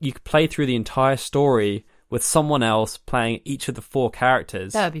person, you could play through the entire story with someone else playing each of the 4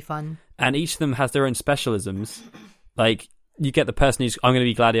 characters. That would be fun. And each of them has their own specialisms. Like, you get the person who's, I'm going to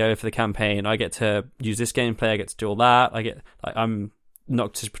be Gladio for the campaign. I get to use this gameplay. I get to do all that. I get,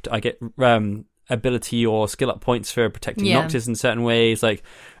 ability or skill up points for protecting Noctis in certain ways. Like,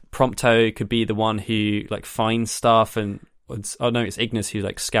 Prompto could be the one who, like, finds stuff, and it's Ignis who,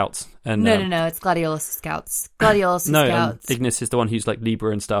 like, scouts. And no, it's Gladiolus scouts. Gladiolus scouts. Ignis is the one who's, like,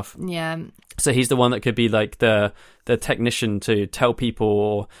 Libra and stuff. Yeah. So he's the one that could be, like, the technician to tell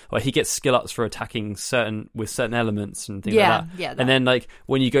people, or he gets skill ups for attacking with certain elements and things like that. Yeah. And then, like,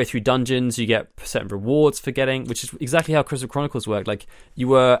 when you go through dungeons, you get certain rewards for getting, which is exactly how Crystal Chronicles worked. Like, you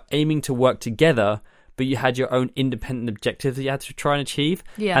were aiming to work together, but you had your own independent objectives that you had to try and achieve.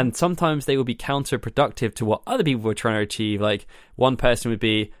 Yeah. And sometimes they would be counterproductive to what other people were trying to achieve. Like, one person would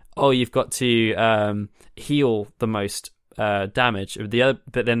be, you've got to heal the most damage.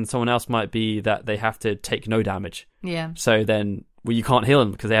 But then someone else might be that they have to take no damage. Yeah. So then, you can't heal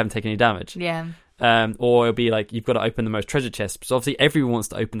them because they haven't taken any damage. Yeah. Or it'll be like, you've got to open the most treasure chests. Because obviously everyone wants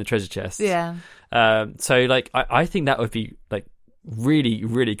to open the treasure chests. Yeah. So, like, I think that would be, like, really,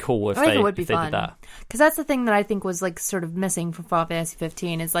 really cool if they did that. Because that's the thing that I think was, like, sort of missing from Final Fantasy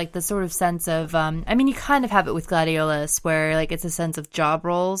 15 is, like, the sort of sense of, you kind of have it with Gladiolus where, like, it's a sense of job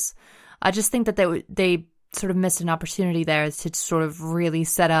roles. I just think that they sort of missed an opportunity there to sort of really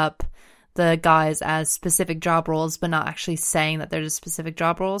set up the guys as specific job roles, but not actually saying that they're just specific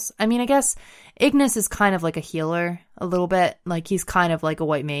job roles. I mean, I guess Ignis is kind of like a healer a little bit. Like, he's kind of like a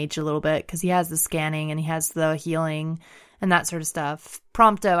white mage a little bit because he has the scanning and he has the healing and that sort of stuff.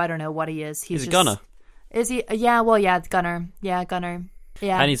 Prompto, I don't know what he is. He's a gunner. Is he? Yeah, well, yeah, gunner. Yeah, gunner.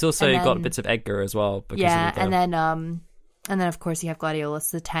 Yeah. And he's also got bits of Edgar as well. And then of course you have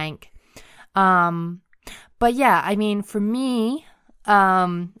Gladiolus, the tank. But yeah, I mean, for me,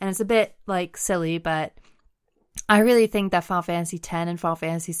 and it's a bit, like, silly, but I really think that Final Fantasy X and Final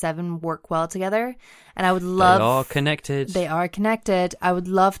Fantasy VII work well together, and I would love... They are connected. They are connected. I would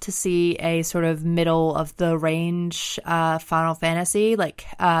love to see a sort of middle-of-the-range Final Fantasy, like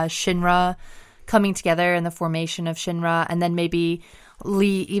Shinra coming together in the formation of Shinra, and then maybe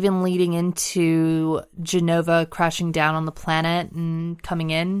even leading into Jenova crashing down on the planet and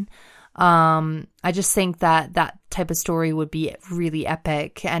coming in. I just think that type of story would be really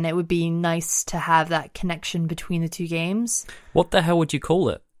epic, and it would be nice to have that connection between the two games. What the hell would you call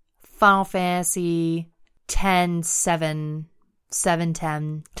it? Final Fantasy X-7,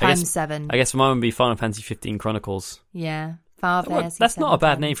 7-10 times 7. I guess mine would be Final Fantasy 15 Chronicles. Yeah, Final Fantasy. That's not a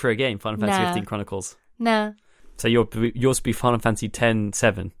bad name for a game, Final Fantasy 15 Chronicles. Nah. So yours would be Final Fantasy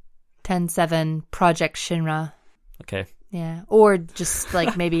X-7. X-7 Project Shinra. Okay. Yeah, or just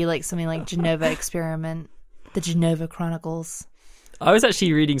like maybe like something like Jenova Experiment, the Jenova Chronicles. I was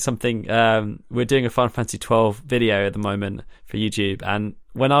actually reading something. We're doing a Final Fantasy 12 video at the moment for YouTube, and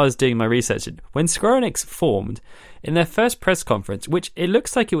when I was doing my research, when Square Enix formed, in their first press conference, which it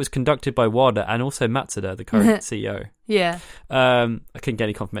looks like it was conducted by Wada and also Matsuda, the current CEO. Yeah. I couldn't get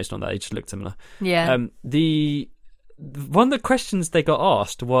any confirmation on that. It just looked similar. Yeah. One of the questions they got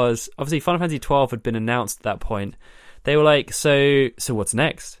asked was, obviously Final Fantasy 12 had been announced at that point. They were like, so what's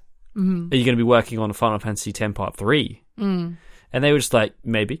next? Mm-hmm. Are you going to be working on Final Fantasy X Part 3? Mm. And they were just like,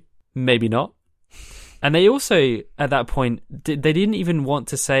 maybe not. And they also, at that point, they didn't even want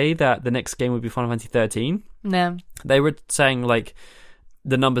to say that the next game would be Final Fantasy 13. No. They were saying, like,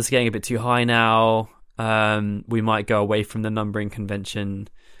 the numbers are getting a bit too high now. We might go away from the numbering convention.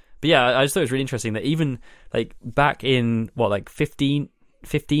 But yeah, I just thought it was really interesting that even, like, back in, 15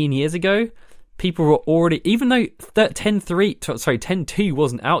 years ago, people were already, even though 10.2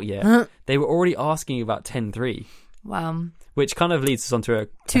 wasn't out yet, they were already asking about 10.3. Wow. Which kind of leads us on to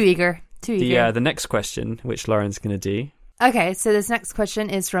Too eager. The next question, which Lauren's going to do. Okay, so this next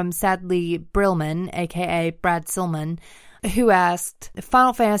question is from Sadly Brillman, a.k.a. Brad Silman. who asked,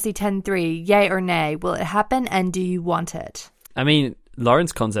 Final Fantasy X-3, yay or nay? Will it happen, and do you want it? I mean,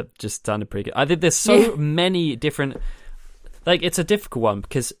 Lauren's concept just sounded pretty good. I think there's so many different... Like, it's a difficult one,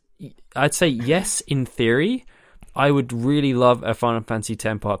 because I'd say yes, in theory. I would really love a Final Fantasy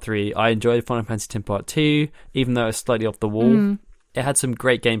X Part 3. I enjoyed Final Fantasy X Part 2, even though it was slightly off the wall. It had some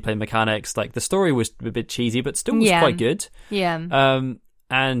great gameplay mechanics. Like, the story was a bit cheesy, but still was quite good. Yeah.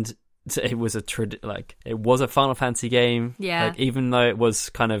 And it was it was a Final Fantasy game. Yeah. Like, even though it was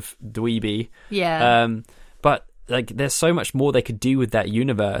kind of dweeby. Yeah. But like, there's so much more they could do with that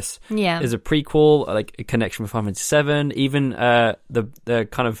universe. Yeah. There's a prequel, like a connection with Final Fantasy VII, even the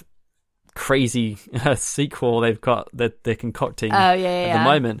kind of crazy sequel they've got that they're concocting at the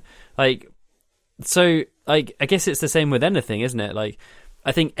moment. Like, so, like, I guess it's the same with anything, isn't it? Like,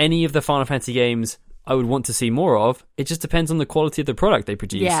 I think any of the Final Fantasy games I would want to see more of. It just depends on the quality of the product they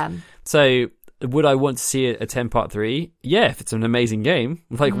produce. Yeah. So, would I want to see a 10 Part 3? Yeah, if it's an amazing game.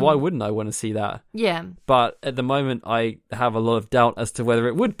 Like, why wouldn't I want to see that? Yeah. But at the moment, I have a lot of doubt as to whether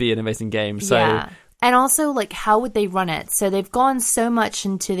it would be an amazing game. So, yeah. And also, like, how would they run it? So they've gone so much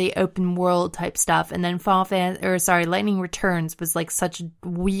into the open world type stuff, and then Lightning Returns was like such a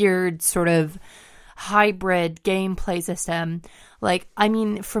weird sort of hybrid gameplay system. Like, I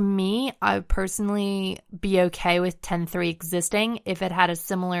mean, for me, I would personally be okay with 10.3 existing if it had a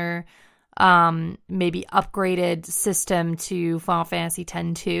similar, maybe upgraded system to Final Fantasy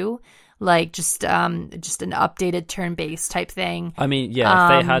X-2. Like, just an updated turn-based type thing. I mean,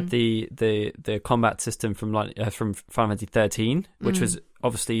 yeah, if they had the combat system from Final Fantasy 13, which was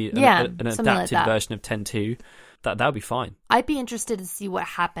obviously an adapted version of 10.2, that would be fine. I'd be interested to see what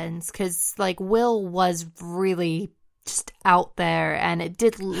happens, because, like, Will was really just out there, and it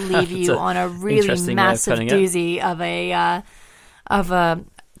did leave you on a really massive doozy of a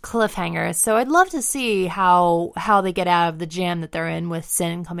cliffhanger. So I'd love to see how they get out of the jam that they're in with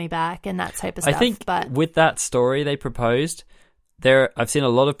Sin coming back and that type of stuff. I think with that story they proposed, I've seen a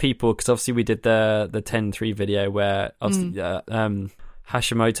lot of people, because obviously we did the 10.3 video where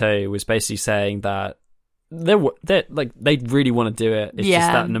Hashimoto was basically saying that they really want to do it. It's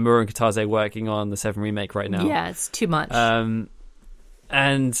just that Nomura and Kitase working on the 7 remake right now. Yeah, it's too much.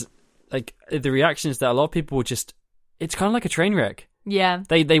 And like, the reaction is that a lot of people it's kind of like a train wreck. Yeah.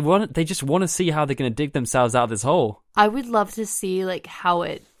 They just want to see how they're going to dig themselves out of this hole. I would love to see, like, how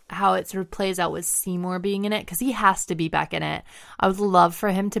it sort of plays out with Seymour being in it, because he has to be back in it. I would love for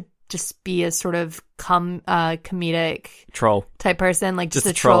him to just be a sort of comedic troll type person, like just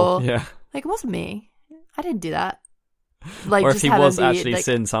a troll. Yeah. Like, it wasn't me. I didn't do that. Like, or if just he was actually like,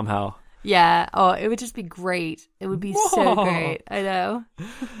 Sin somehow. Yeah. Oh, it would just be great. It would be so great. I know.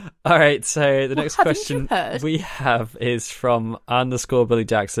 All right. So the next question we have is from _Billy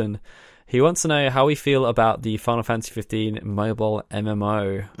Jackson. He wants to know how we feel about the Final Fantasy 15 mobile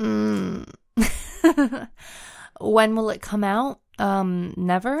MMO. When will it come out?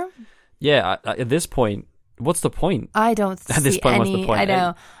 Never. Yeah. At this point, what's the point? I don't at this see point, any. What's the point? I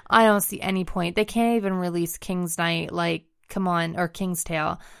know. I don't see any point. They can't even release King's Knight. Like, come on, or King's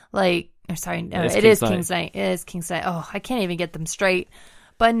Tale. Like, or sorry, no, it is King's Knight. It is King's Knight. Oh, I can't even get them straight.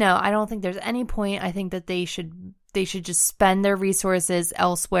 But no, I don't think there's any point. I think that they should just spend their resources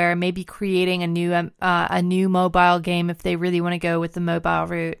elsewhere. Maybe creating a new mobile game if they really want to go with the mobile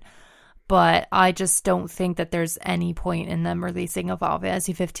route. But I just don't think that there's any point in them releasing a Final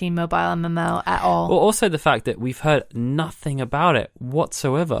Fantasy 15 mobile MMO at all. Well, also the fact that we've heard nothing about it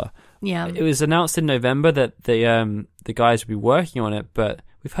whatsoever. Yeah. It was announced in November that the guys would be working on it, but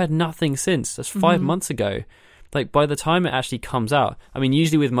we've heard nothing since. That's 5 months ago. Like, by the time it actually comes out, I mean,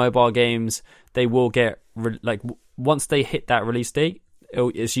 usually with mobile games, they will get, once they hit that release date,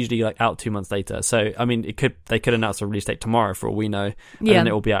 it's usually like out 2 months later. So, I mean, they could announce a release date tomorrow for all we know, and then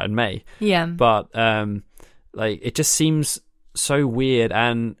it will be out in May. Yeah. But, like, it just seems so weird.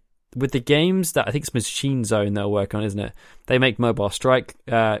 And with the games that I think it's Machine Zone they'll work on, isn't it? They make Mobile Strike,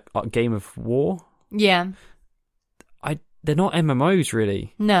 Game of War. Yeah. They're not MMOs,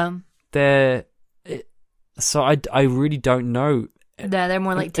 really. No. So I really don't know. No, they're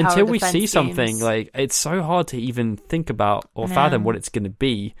more like tower until we defense see games. something. Like, it's so hard to even think about or fathom what it's going to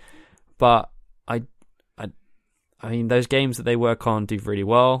be. But I mean, those games that they work on do really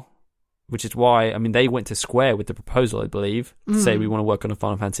well, which is why, I mean, they went to Square with the proposal, I believe, to say we want to work on a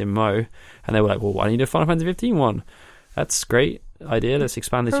Final Fantasy MMO, and they were like, well, why don't you do a Final Fantasy 15 one? That's a great idea. Let's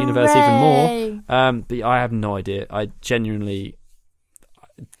expand this universe even more. But I have no idea. I genuinely,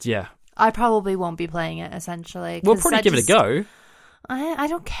 yeah. I probably won't be playing it, essentially. We'll probably give it a go. I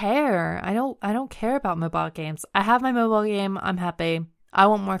don't care. I don't care about mobile games. I have my mobile game. I'm happy. I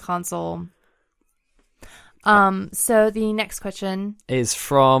want more console. So the next question is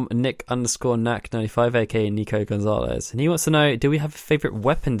from Nick_Knack95, aka Nico Gonzalez, and he wants to know: do we have a favorite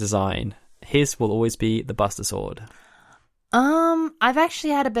weapon design? His will always be the Buster Sword. I've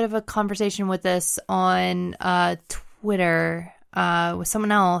actually had a bit of a conversation with this on Twitter with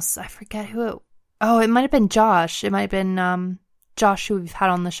someone else. I forget who it might have been Josh. It might have been Josh, who we've had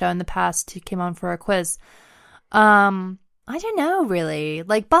on the show in the past, who came on for a quiz. I don't know, really.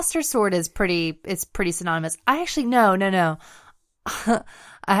 Like, Buster Sword is pretty synonymous. I actually no.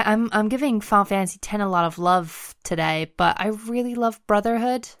 I'm giving Final Fantasy X a lot of love today, but I really love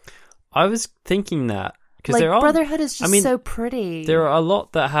Brotherhood. I was thinking that. Because like, Brotherhood is just so pretty. There are a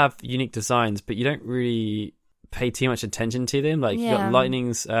lot that have unique designs, but you don't really pay too much attention to them. Like, you got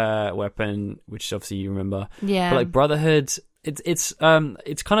Lightning's weapon, which obviously you remember. Yeah. But like Brotherhood, it's kind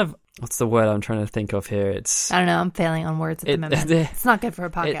of, what's the word I'm trying to think of here? I don't know. I'm failing on words at the moment. It's not good for a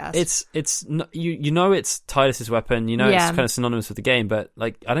podcast. It's you know it's Tidus's weapon. You know it's kind of synonymous with the game, but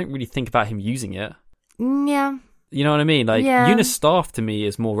like I don't really think about him using it. Yeah. You know what I mean? Like, Yuna's staff to me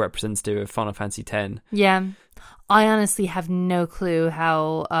is more representative of Final Fantasy X. Yeah. I honestly have no clue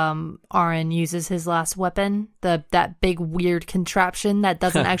how Auron uses his last weapon. That big weird contraption that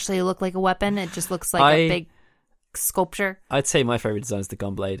doesn't actually look like a weapon. It just looks like a big sculpture. I'd say my favorite design is the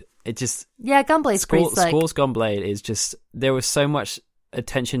Gunblade. It just... Yeah, Gunblade's pretty slick. Squall's Gunblade is just... There was so much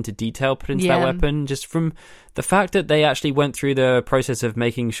attention to detail put into that weapon, just from the fact that they actually went through the process of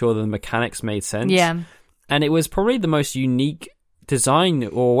making sure that the mechanics made sense. Yeah. And it was probably the most unique design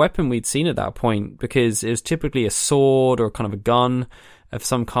or weapon we'd seen at that point, because it was typically a sword or kind of a gun of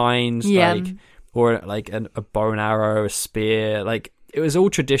some kind, or like a bow and arrow, a spear. Like, it was all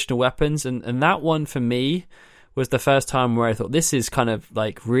traditional weapons, and that one for me was the first time where I thought, this is kind of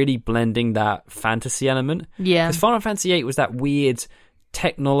like really blending that fantasy element. Yeah. Because Final Fantasy VIII was that weird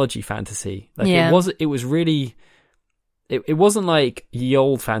technology fantasy. Like, it was really... It wasn't like the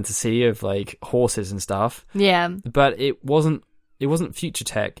old fantasy of like horses and stuff. Yeah. But it wasn't future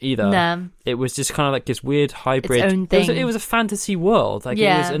tech either. No. It was just kind of like this weird hybrid. Its own thing. It was a fantasy world. Like,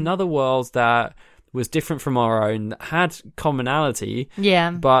 it was another world that was different from our own, that had commonality.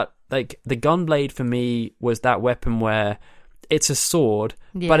 Yeah. But like the Gunblade for me was that weapon where it's a sword,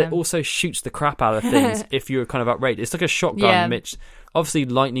 but it also shoots the crap out of things if you're kind of outraged. It's like a shotgun, which obviously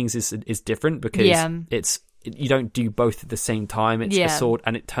Lightning's is different because you don't do both at the same time. It's a sword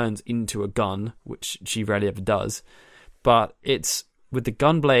and it turns into a gun, which she rarely ever does. But it's with the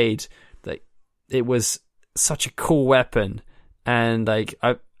Gunblade, like, it was such a cool weapon. And like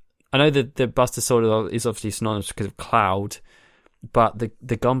I know that the Buster Sword is obviously synonymous because of Cloud, but the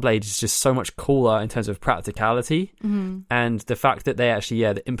Gunblade is just so much cooler in terms of practicality. Mm-hmm. And the fact that they actually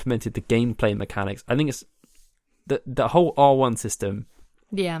they implemented the gameplay mechanics. I think it's the whole R1 system.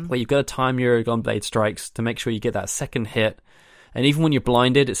 Yeah. Where you've got to time your Gunblade strikes to make sure you get that second hit. And even when you're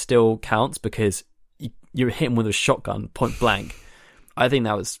blinded, it still counts because you're hitting with a shotgun point blank. I think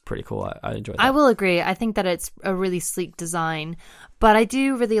that was pretty cool. I enjoyed that. I will agree. I think that it's a really sleek design. But I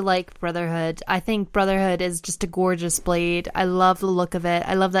do really like Brotherhood. I think Brotherhood is just a gorgeous blade. I love the look of it.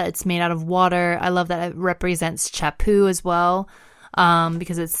 I love that it's made out of water. I love that it represents Chappu as well.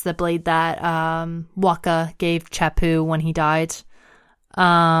 Because it's the blade that Wakka gave Chappu when he died.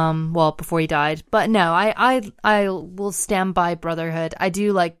 Before he died. But no, I will stand by Brotherhood. I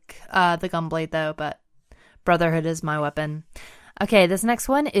do like the Gunblade though, but Brotherhood is my weapon. Okay, this next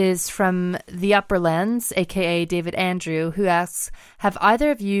one is from The Upper Lens, aka David Andrew, who asks, have either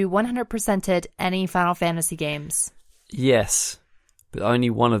of you 100%ed any Final Fantasy games? Yes, but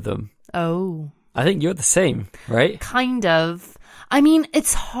only one of them. Oh. I think you're the same, right? Kind of. I mean,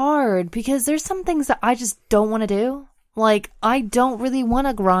 it's hard because there's some things that I just don't want to do. Like, I don't really want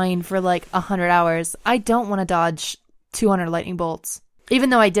to grind for like 100 hours. I don't want to dodge 200 lightning bolts. Even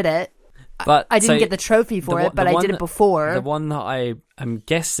though I did it. But I didn't get the trophy for it, but I did it before. The one that I am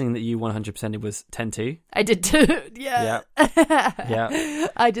guessing that you 100%ed was 10-2. I did too. Yeah. Yeah.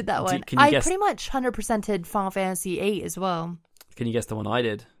 I did that one. I pretty much 100%ed Final Fantasy 8 as well. Can you guess the one I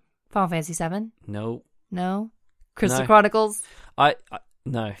did? Final Fantasy 7? No. Crystal Chronicles?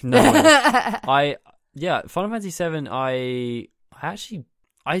 No. Yeah, Final Fantasy 7,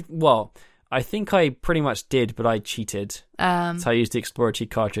 I think I pretty much did, but I cheated. So I used the Explorer cheat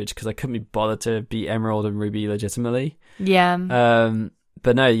cartridge because I couldn't be bothered to beat Emerald and Ruby legitimately. Yeah.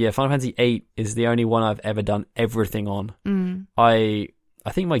 But no, yeah, Final Fantasy 8 is the only one I've ever done everything on. Mm. I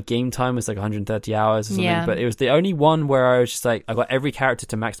think my game time was like 130 hours or something, but it was the only one where I was just like, I got every character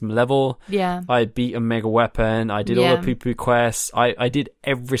to maximum level. Yeah. I beat a mega weapon. I did all the poo-poo quests. I did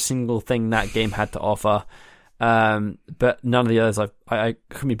every single thing that game had to offer. But none of the others, I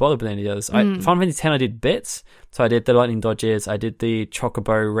couldn't be bothered with any of the others. Final Fantasy X, I did bits. So I did the lightning dodges, I did the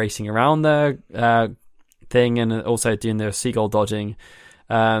chocobo racing around the thing, and also doing the seagull dodging.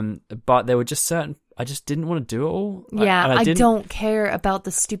 But there were just certain, I just didn't want to do it all. Yeah, I don't care about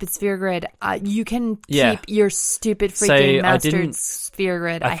the stupid sphere grid. You can keep your stupid freaking mastered sphere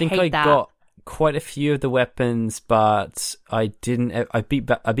grid. I hate that. I think I got quite a few of the weapons, but I didn't. I beat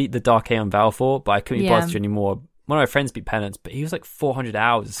the Dark Aeon Valfor, but I couldn't be bothered to anymore. One of my friends beat Penance, but he was like 400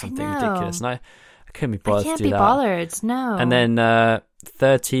 hours or something ridiculous, and I couldn't be bothered to do that. I can't be bothered, no. And then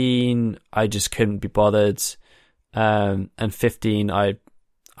 13, I just couldn't be bothered, and 15,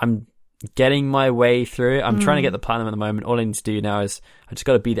 I'm getting my way through it. I'm trying to get the platinum at the moment. All I need to do now is I just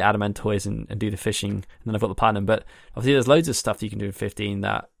got to beat the Adamantoids and do the fishing, and then I've got the platinum. But obviously there's loads of stuff that you can do in 15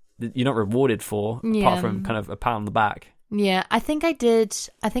 that you're not rewarded for, apart from kind of a pat on the back. Yeah, I think I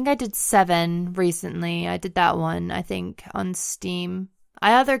did 7 recently. I did that one, I think, on Steam.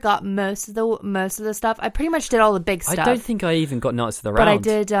 I either got most of the stuff. I pretty much did all the big stuff. I don't think I even got Knights of the Round. But I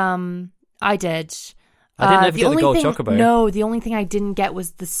did I did. I didn't ever get the gold chocobo. No, the only thing I didn't get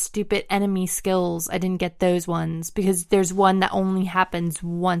was the stupid enemy skills. I didn't get those ones because there's one that only happens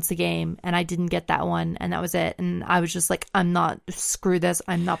once a game, and I didn't get that one, and that was it. And I was just like, screw this.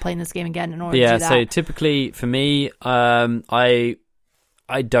 I'm not playing this game again in order to do that. So typically for me, I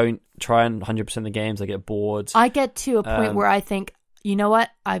don't try and 100% the games. I get bored. I get to a point where I think, you know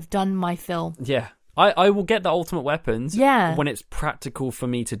what? I've done my fill. Yeah. I will get the ultimate weapons when it's practical for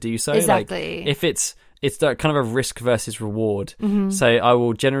me to do so. Exactly. Like, if it's that kind of a risk versus reward. So I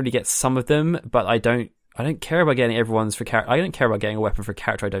will generally get some of them, but I don't care about getting everyone's for character. I don't care about getting a weapon for a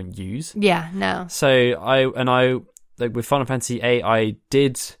character I don't use. Yeah, no. So I like with Final Fantasy VIII, I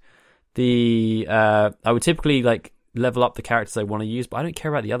did the I would typically like level up the characters I want to use, but I don't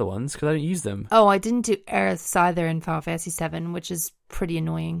care about the other ones because I don't use them. Oh, I didn't do Aerith either in Final Fantasy VII, which is pretty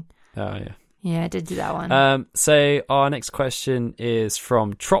annoying. Oh yeah. Yeah, I did do that one. So our next question is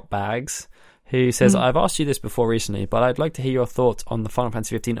from Trotbags, who says, I've asked you this before recently, but I'd like to hear your thoughts on the Final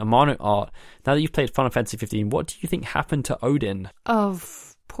Fantasy 15 Amano art. Now that you've played Final Fantasy 15, what do you think happened to Odin? Oh,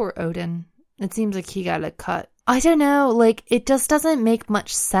 poor Odin. It seems like he got cut. I don't know, like, it just doesn't make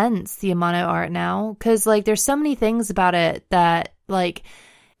much sense, the Amano art now, because, like, there's so many things about it that, like,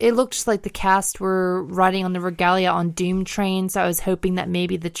 it looked just like the cast were riding on the Regalia on Doom Train, so I was hoping that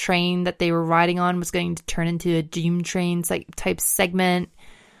maybe the train that they were riding on was going to turn into a Doom Train type segment.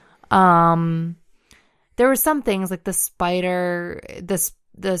 There were some things like the spider,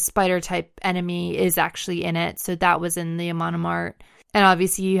 the spider type enemy is actually in it, so that was in the Amano art. And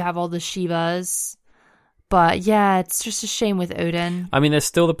obviously you have all the Shivas. But yeah, it's just a shame with Odin. I mean, there's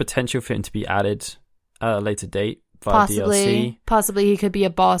still the potential for him to be added at a later date via DLC. Possibly he could be a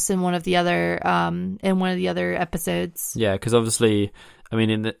boss in one of the other episodes. Yeah, because obviously, I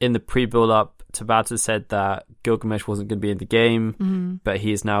mean, in the pre-build up, Tabata said that Gilgamesh wasn't going to be in the game, but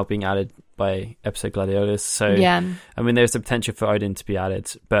he is now being added by Episode Gladiolus. So, yeah. I mean, there's the potential for Odin to be added.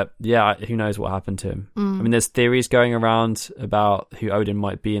 But yeah, who knows what happened to him. I mean, there's theories going around about who Odin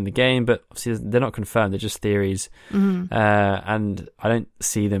might be in the game, but obviously they're not confirmed. They're just theories. And I don't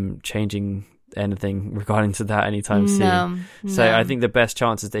see them changing anything regarding to that anytime soon. So I think the best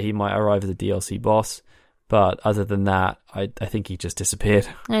chance is that he might arrive as a DLC boss. But other than that, I think he just disappeared.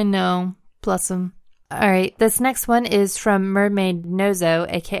 I know. Bless him. All right. This next one is from Mermaid Nozo,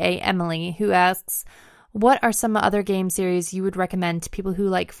 aka Emily, who asks, what are some other game series you would recommend to people who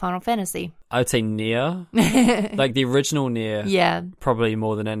like Final Fantasy? I would say Nier. Like the original Nier. Yeah. Probably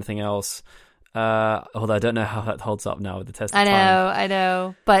more than anything else. Although I don't know how that holds up now with the test of time. I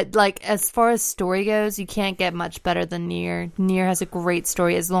know. But like as far as story goes, you can't get much better than Nier. Nier has a great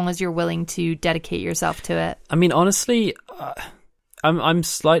story as long as you're willing to dedicate yourself to it. I mean, honestly, I'm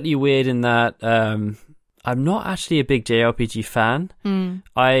slightly weird in that I'm not actually a big JRPG fan.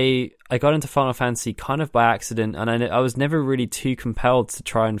 I got into Final Fantasy kind of by accident, and I was never really too compelled to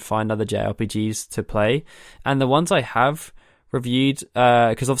try and find other JRPGs to play. And the ones I have reviewed,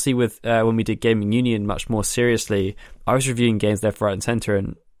 because obviously with when we did Gaming Union much more seriously, I was reviewing games left, right and centre,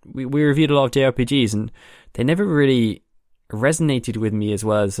 and we reviewed a lot of JRPGs, and they never really resonated with me as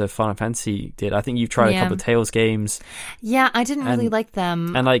well as Final Fantasy did. I think you've tried a couple of Tales games. Yeah, I didn't really like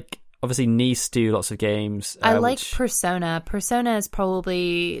them. And like obviously Nice do lots of games. I like Persona. Persona is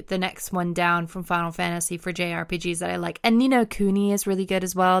probably the next one down from Final Fantasy for JRPGs that I like. And Ni no Kuni is really good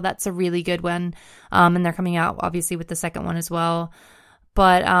as well. That's a really good one. And they're coming out obviously with the second one as well.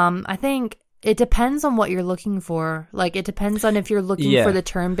 But I think it depends on what you're looking for. Like, it depends on if you're looking for the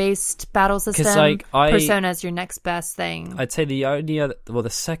turn-based battle system. Like, Persona is your next best thing. I'd say the only other... Well,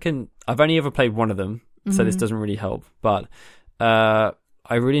 the second... I've only ever played one of them, so this doesn't really help. But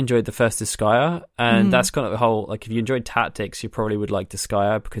I really enjoyed the first Disgaea, and that's got the whole, like, if you enjoyed tactics, you probably would like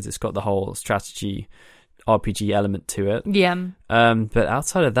Disgaea because it's got the whole strategy RPG element to it. Yeah. But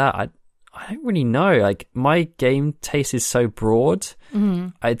outside of that, I don't really know. Like, my game taste is so broad.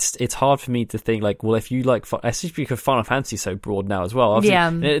 It's hard for me to think, like, well, if you like, especially because Final Fantasy is so broad now as well.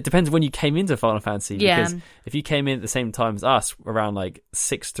 Obviously, it depends when you came into Final Fantasy. Because if you came in at the same time as us, around like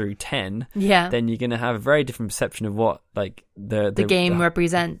 6 through 10, then you're going to have a very different perception of what, like, the game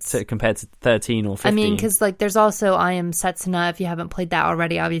represents compared to 13 or 15. I mean, because, like, there's also I Am Setsuna. If you haven't played that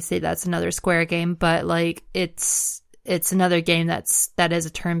already, obviously that's another Square game, but, like, it's another game that is a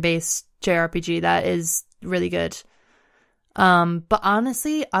turn-based JRPG that is really good. But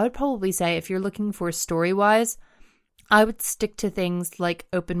honestly, I would probably say if you're looking for story-wise, I would stick to things like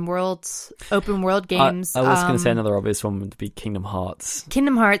open world games. I was going to say another obvious one would be Kingdom Hearts.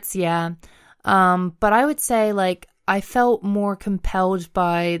 Kingdom Hearts, yeah. But I would say, like, I felt more compelled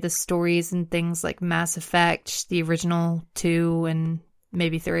by the stories and things like Mass Effect, the original 2 and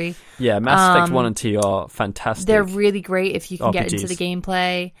maybe 3. Yeah, Mass Effect 1 and 2 are fantastic. They're really great if you can RPGs. Get into the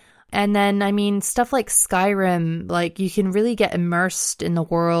gameplay. And then, I mean, stuff like Skyrim, like, you can really get immersed in the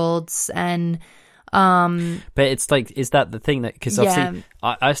worlds and... But it's like, is that the thing that... Because obviously,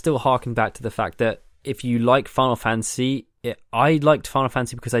 I still harken back to the fact that if you like Final Fantasy... I liked Final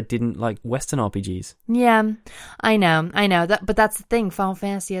Fantasy because I didn't like Western RPGs. Yeah, I know. But that's the thing. Final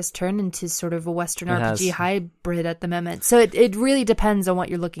Fantasy has turned into sort of a Western RPG hybrid at the moment. So it really depends on what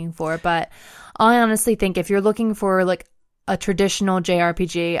you're looking for. But I honestly think if you're looking for, like, a traditional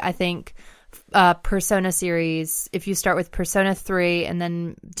JRPG, I think Persona series, if you start with Persona 3 and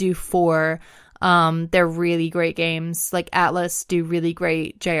then do 4, they're really great games. Like Atlas do really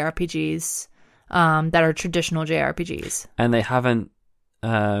great JRPGs that are traditional JRPGs. And they haven't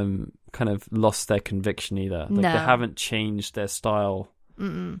kind of lost their conviction either. Like, no. They haven't changed their style.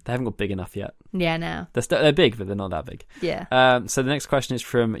 They haven't got big enough yet. Yeah, no. They're big, but they're not that big. Yeah. So the next question is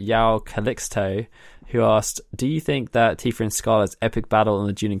from Yao Calixto, who asked, do you think that Tifa and Scarlet's epic battle on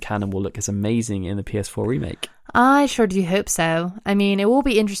the Junon Cannon will look as amazing in the PS4 remake? I sure do hope so. I mean, it will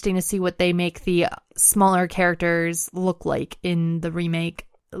be interesting to see what they make the smaller characters look like in the remake.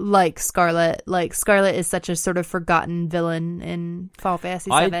 Like Scarlet. Like, Scarlet is such a sort of forgotten villain in Final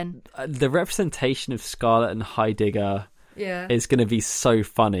Fantasy VII. The representation of Scarlet and Heidegger is going to be so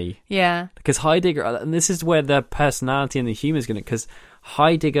funny. Yeah. Because Heidegger, and this is where the personality and the humor is going to... Because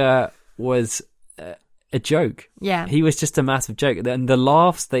Heidegger was a joke. Yeah. He was just a massive joke. And the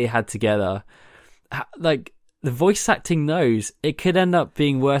laughs they had together, like, the voice acting knows it could end up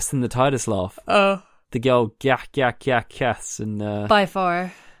being worse than the Tidus laugh. Oh. The girl, yak, yak, yak, yes. And, by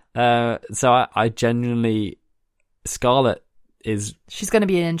far. So I genuinely... Scarlet is... She's going to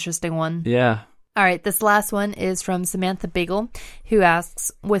be an interesting one. Yeah. All right, this last one is from Samantha Bagel, who asks,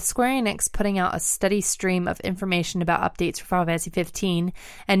 with Square Enix putting out a steady stream of information about updates for Final Fantasy 15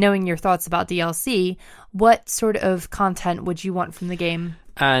 and knowing your thoughts about DLC, what sort of content would you want from the game?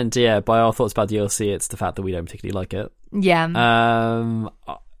 And yeah, by our thoughts about DLC, it's the fact that we don't particularly like it. Yeah.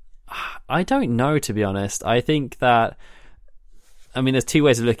 I don't know, to be honest. I think that... I mean, there's two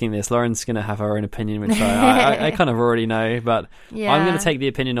ways of looking at this. Lauren's going to have her own opinion, which I kind of already know, but yeah. I'm going to take the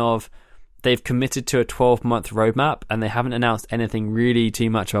opinion of... They've committed to a 12-month roadmap, and they haven't announced anything really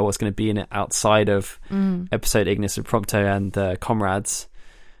too much about what's going to be in it outside of Episode Ignis of Prompto and Comrades.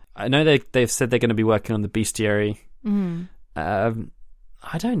 I know they've said they're going to be working on the Bestiary. I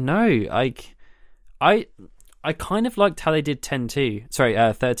don't know. I kind of liked how they did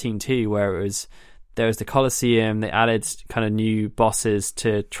 13-2, where there was the Colosseum. They added kind of new bosses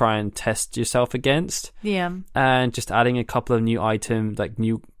to try and test yourself against. Yeah. And just adding a couple of new items, like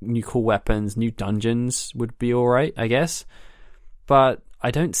new cool weapons, new dungeons would be all right, I guess. But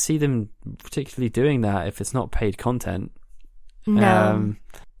I don't see them particularly doing that if it's not paid content. No.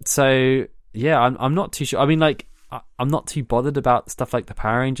 So, yeah, I'm not too sure. I mean, like, I'm not too bothered about stuff like the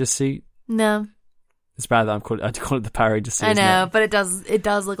Power Ranger suit. No. It's bad that I'd call it the Power Ranger suit. I know, but it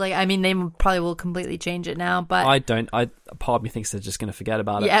does look like... I mean, they probably will completely change it now, but... Part of me thinks they're just going to forget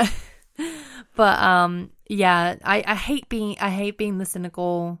about it. Yeah. But, yeah, I hate being the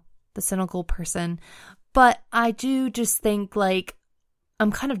cynical person, but I do just think, like,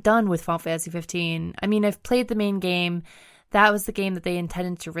 I'm kind of done with Final Fantasy 15. I mean, I've played the main game. That was the game that they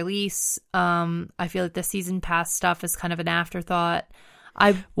intended to release. I feel like the season pass stuff is kind of an afterthought.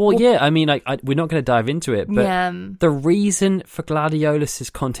 I mean, like, we're not going to dive into it, but the reason for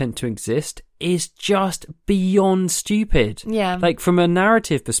Gladiolus' content to exist is just beyond stupid. Yeah. Like, from a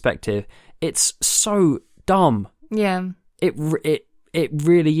narrative perspective, it's so dumb. Yeah. It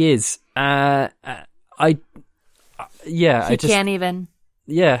really is. I Yeah, he can't even.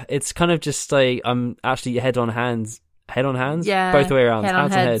 Yeah, it's kind of just like I'm actually head on hands, Yeah, both the way around, hands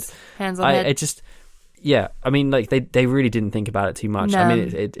on head. Hands on head. It just, yeah, I mean, like they really didn't think about it too much. No. I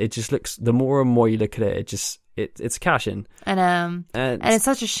mean, it just looks, the more and more you look at it, it's a cash in. And it's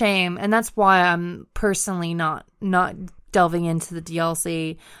such a shame, and that's why I'm personally not delving into the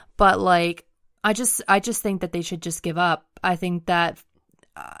DLC. But like, I just think that they should just give up. I think that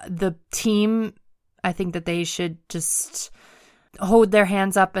the team, I think that they should just hold their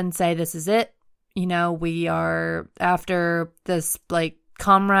hands up and say, this is it. You know, we are, after this, like,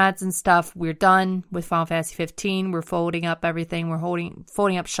 comrades and stuff, we're done with Final Fantasy 15. We're folding up everything. We're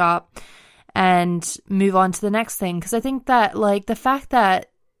folding up shop and move on to the next thing. Because I think that, like, the fact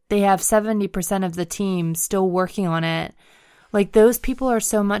that they have 70% of the team still working on it, like, those people are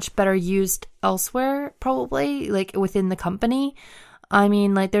so much better used elsewhere, probably, like, within the company. I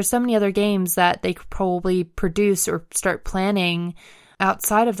mean, like, there's so many other games that they could probably produce or start planning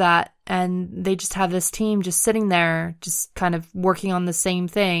outside of that, and they just have this team just sitting there, just kind of working on the same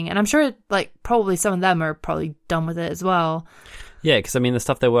thing. And I'm sure, like, probably some of them are probably done with it as well. Yeah, because, I mean, the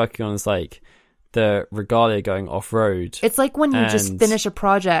stuff they're working on is, like, the Regalia going off-road. It's like when you just finish a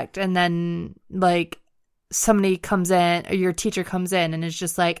project and then, like, somebody comes in, or your teacher comes in and is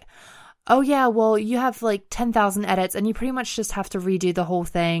just like, oh yeah, well, you have like 10,000 edits and you pretty much just have to redo the whole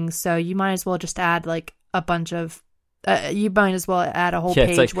thing, so you might as well just add like a bunch of you might as well add a whole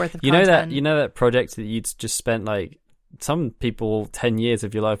page like, worth of content. You know that project that you'd just spent like some people 10 years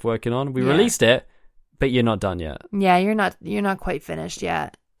of your life working on? We released it, but you're not done yet. Yeah, you're not quite finished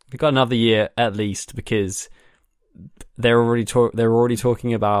yet. We've got another year at least, because they're already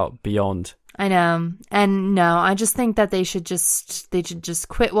talking about Beyond. I know. And no, I just think that they should just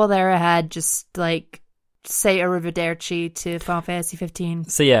quit while they're ahead, just like say arrivederci to Final Fantasy 15.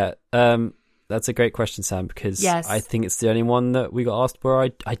 So yeah, that's a great question, Sam, because I think it's the only one that we got asked where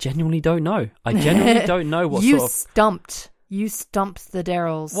I genuinely don't know. I genuinely don't know what You stumped the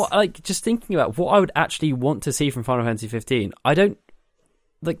Daryls. What, like, just thinking about what I would actually want to see from Final Fantasy 15. I don't,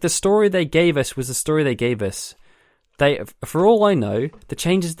 like, the story they gave us was the story they gave us. For all I know, the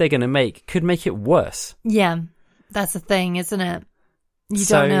changes they're going to make could make it worse. Yeah, that's the thing, isn't it? You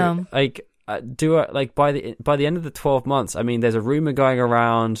don't know. Like, by the end of the 12 months, I mean, there's a rumor going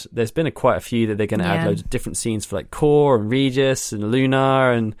around. There's been quite a few that they're going to add loads of different scenes for like Core and Regis and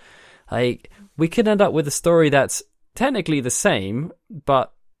Luna, and like we could end up with a story that's technically the same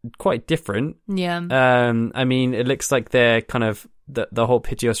but quite different. Yeah. I mean, it looks like they're kind of the whole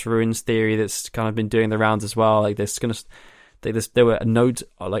Piteous Ruins theory that's kind of been doing the rounds as well. Like there were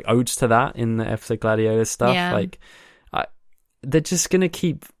odes to that in the episode Gladiator stuff. Yeah. Like they're just gonna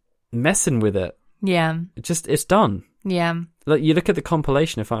keep messing with it. Yeah. It's done. Yeah. Like you look at the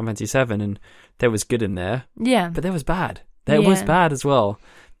compilation of Final Fantasy 7 and there was good in there. Yeah. But there was bad. There was bad as well.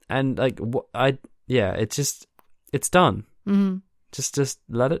 And like it's done. Mm-hmm. Just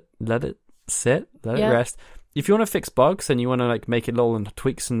let it sit, let it rest. If you want to fix bugs and you want to like make it all and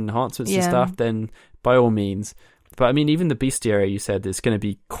tweaks and enhancements and stuff, then by all means. But I mean, even the bestiary you said is going to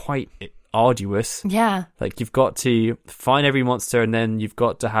be quite arduous. Yeah. Like you've got to find every monster and then you've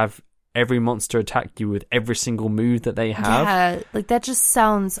got to have every monster attack you with every single move that they have. Yeah, like that just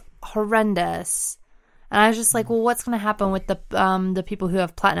sounds horrendous. And I was just like, well, what's going to happen with the people who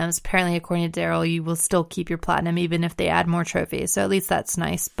have platinums? Apparently, according to Daryl, you will still keep your platinum even if they add more trophies. So at least that's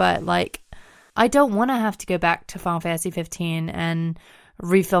nice. But like, I don't want to have to go back to Final Fantasy 15 and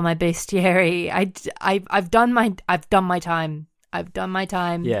refill my bestiary. I've done my time. I've done my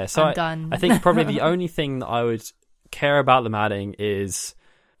time. Yeah, so I'm done. I think probably the only thing that I would care about them adding is,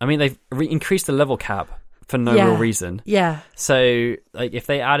 I mean, they've increased the level cap for no real reason. Yeah. So like, if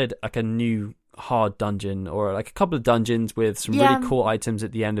they added like a new hard dungeon or like a couple of dungeons with some really cool items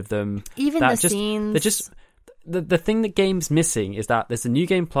at the end of them, even the scenes, they're just the thing that game's missing is that there's a new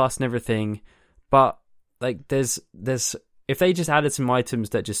game plus and everything, but like there's if they just added some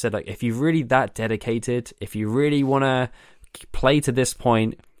items that just said like, if you're really that dedicated, if you really want to play to this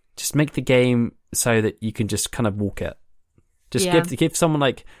point, just make the game so that you can just kind of walk it. Just give someone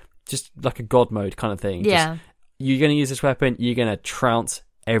like just like a god mode kind of thing. Yeah. Just, you're going to use this weapon, you're going to trounce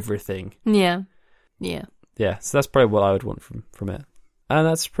everything. Yeah. So that's probably what I would want from it. And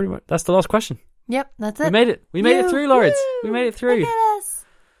that's the last question. Yep, that's it. We made it through, Lawrence. We made it through. Look at us.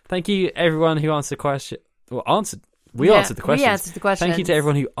 Thank you everyone who answered the question. We answered the questions. We answered the questions. Thank you to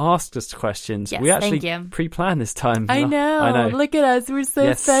everyone who asked us the questions. Yes, we actually pre-planned this time. I know. Look at us. We're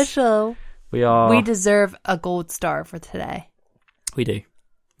so special. We are. We deserve a gold star for today. We do.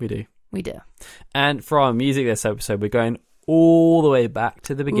 We do. And for our music this episode, we're going all the way back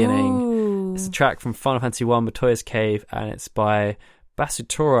to the beginning. Ooh. Ooh. It's a track from Final Fantasy 1, Matoya's Cave, and it's by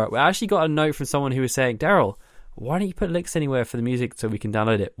Basutora. We actually got a note from someone who was saying, Daryl, why don't you put links anywhere for the music so we can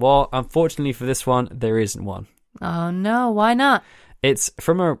download it? Well, unfortunately for this one, there isn't one. Oh no, why not? It's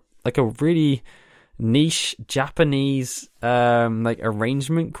from a really niche Japanese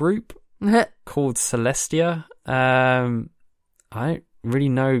arrangement group called Celestia. I don't really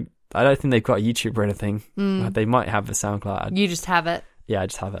know. I don't think they've got a YouTube or anything. They might have a SoundCloud. You just have it. Yeah, I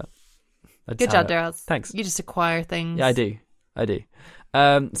just have it. Good job, Daryl. Thanks. You just acquire things. Yeah, I do.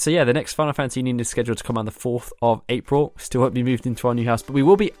 So yeah, the next Final Fantasy Union is scheduled to come on the 4th of April. Still won't be moved into our new house, but we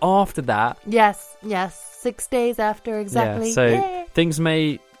will be after that. Yes. 6 days after, exactly. Yeah, so Yay. things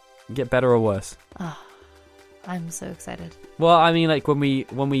may get better or worse. Oh, I'm so excited. Well, I mean, like when we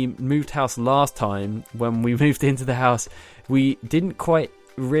moved house last time, when we moved into the house, we didn't quite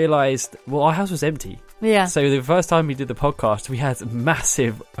realise. Well, our house was empty. Yeah. So the first time we did the podcast, we had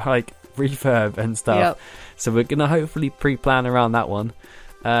massive reverb and stuff. Yep. So we're gonna hopefully pre-plan around that one.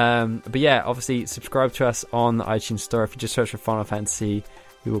 But yeah, obviously subscribe to us on the iTunes Store. If you just search for Final Fantasy,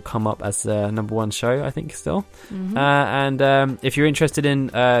 we will come up as the #1 show, I think, still. Mm-hmm. And if you're interested in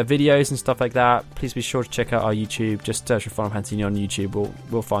videos and stuff like that, please be sure to check out our YouTube. Just search for Final Fantasy on YouTube.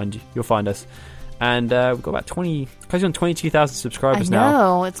 We'll find you. You'll find us. And we've got about 22,000 subscribers now. I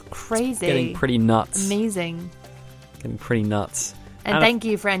know, it's crazy. It's getting pretty nuts. Amazing. Getting pretty nuts. And thank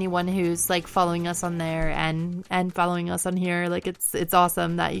you for anyone who's following us on there and following us on here. It's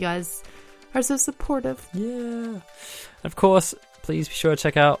awesome that you guys are so supportive. Yeah. And of course, please be sure to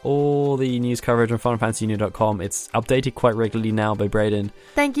check out all the news coverage on FinalFantasyUnion.com. It's updated quite regularly now by Brayden.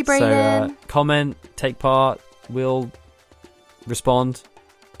 Thank you, Brayden. So comment, take part. We'll respond,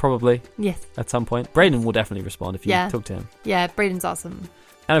 probably. Yes. At some point. Brayden will definitely respond if you talk to him. Yeah, Brayden's awesome.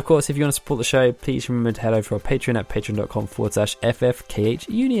 And of course, if you want to support the show, please remember to head over to our Patreon at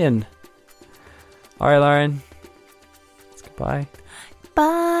patreon.com/FFKHUnion. All right, Lauren. It's goodbye.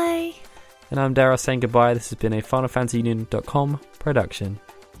 Bye. And I'm Daryl saying goodbye. This has been a FinalFantasyUnion.com production.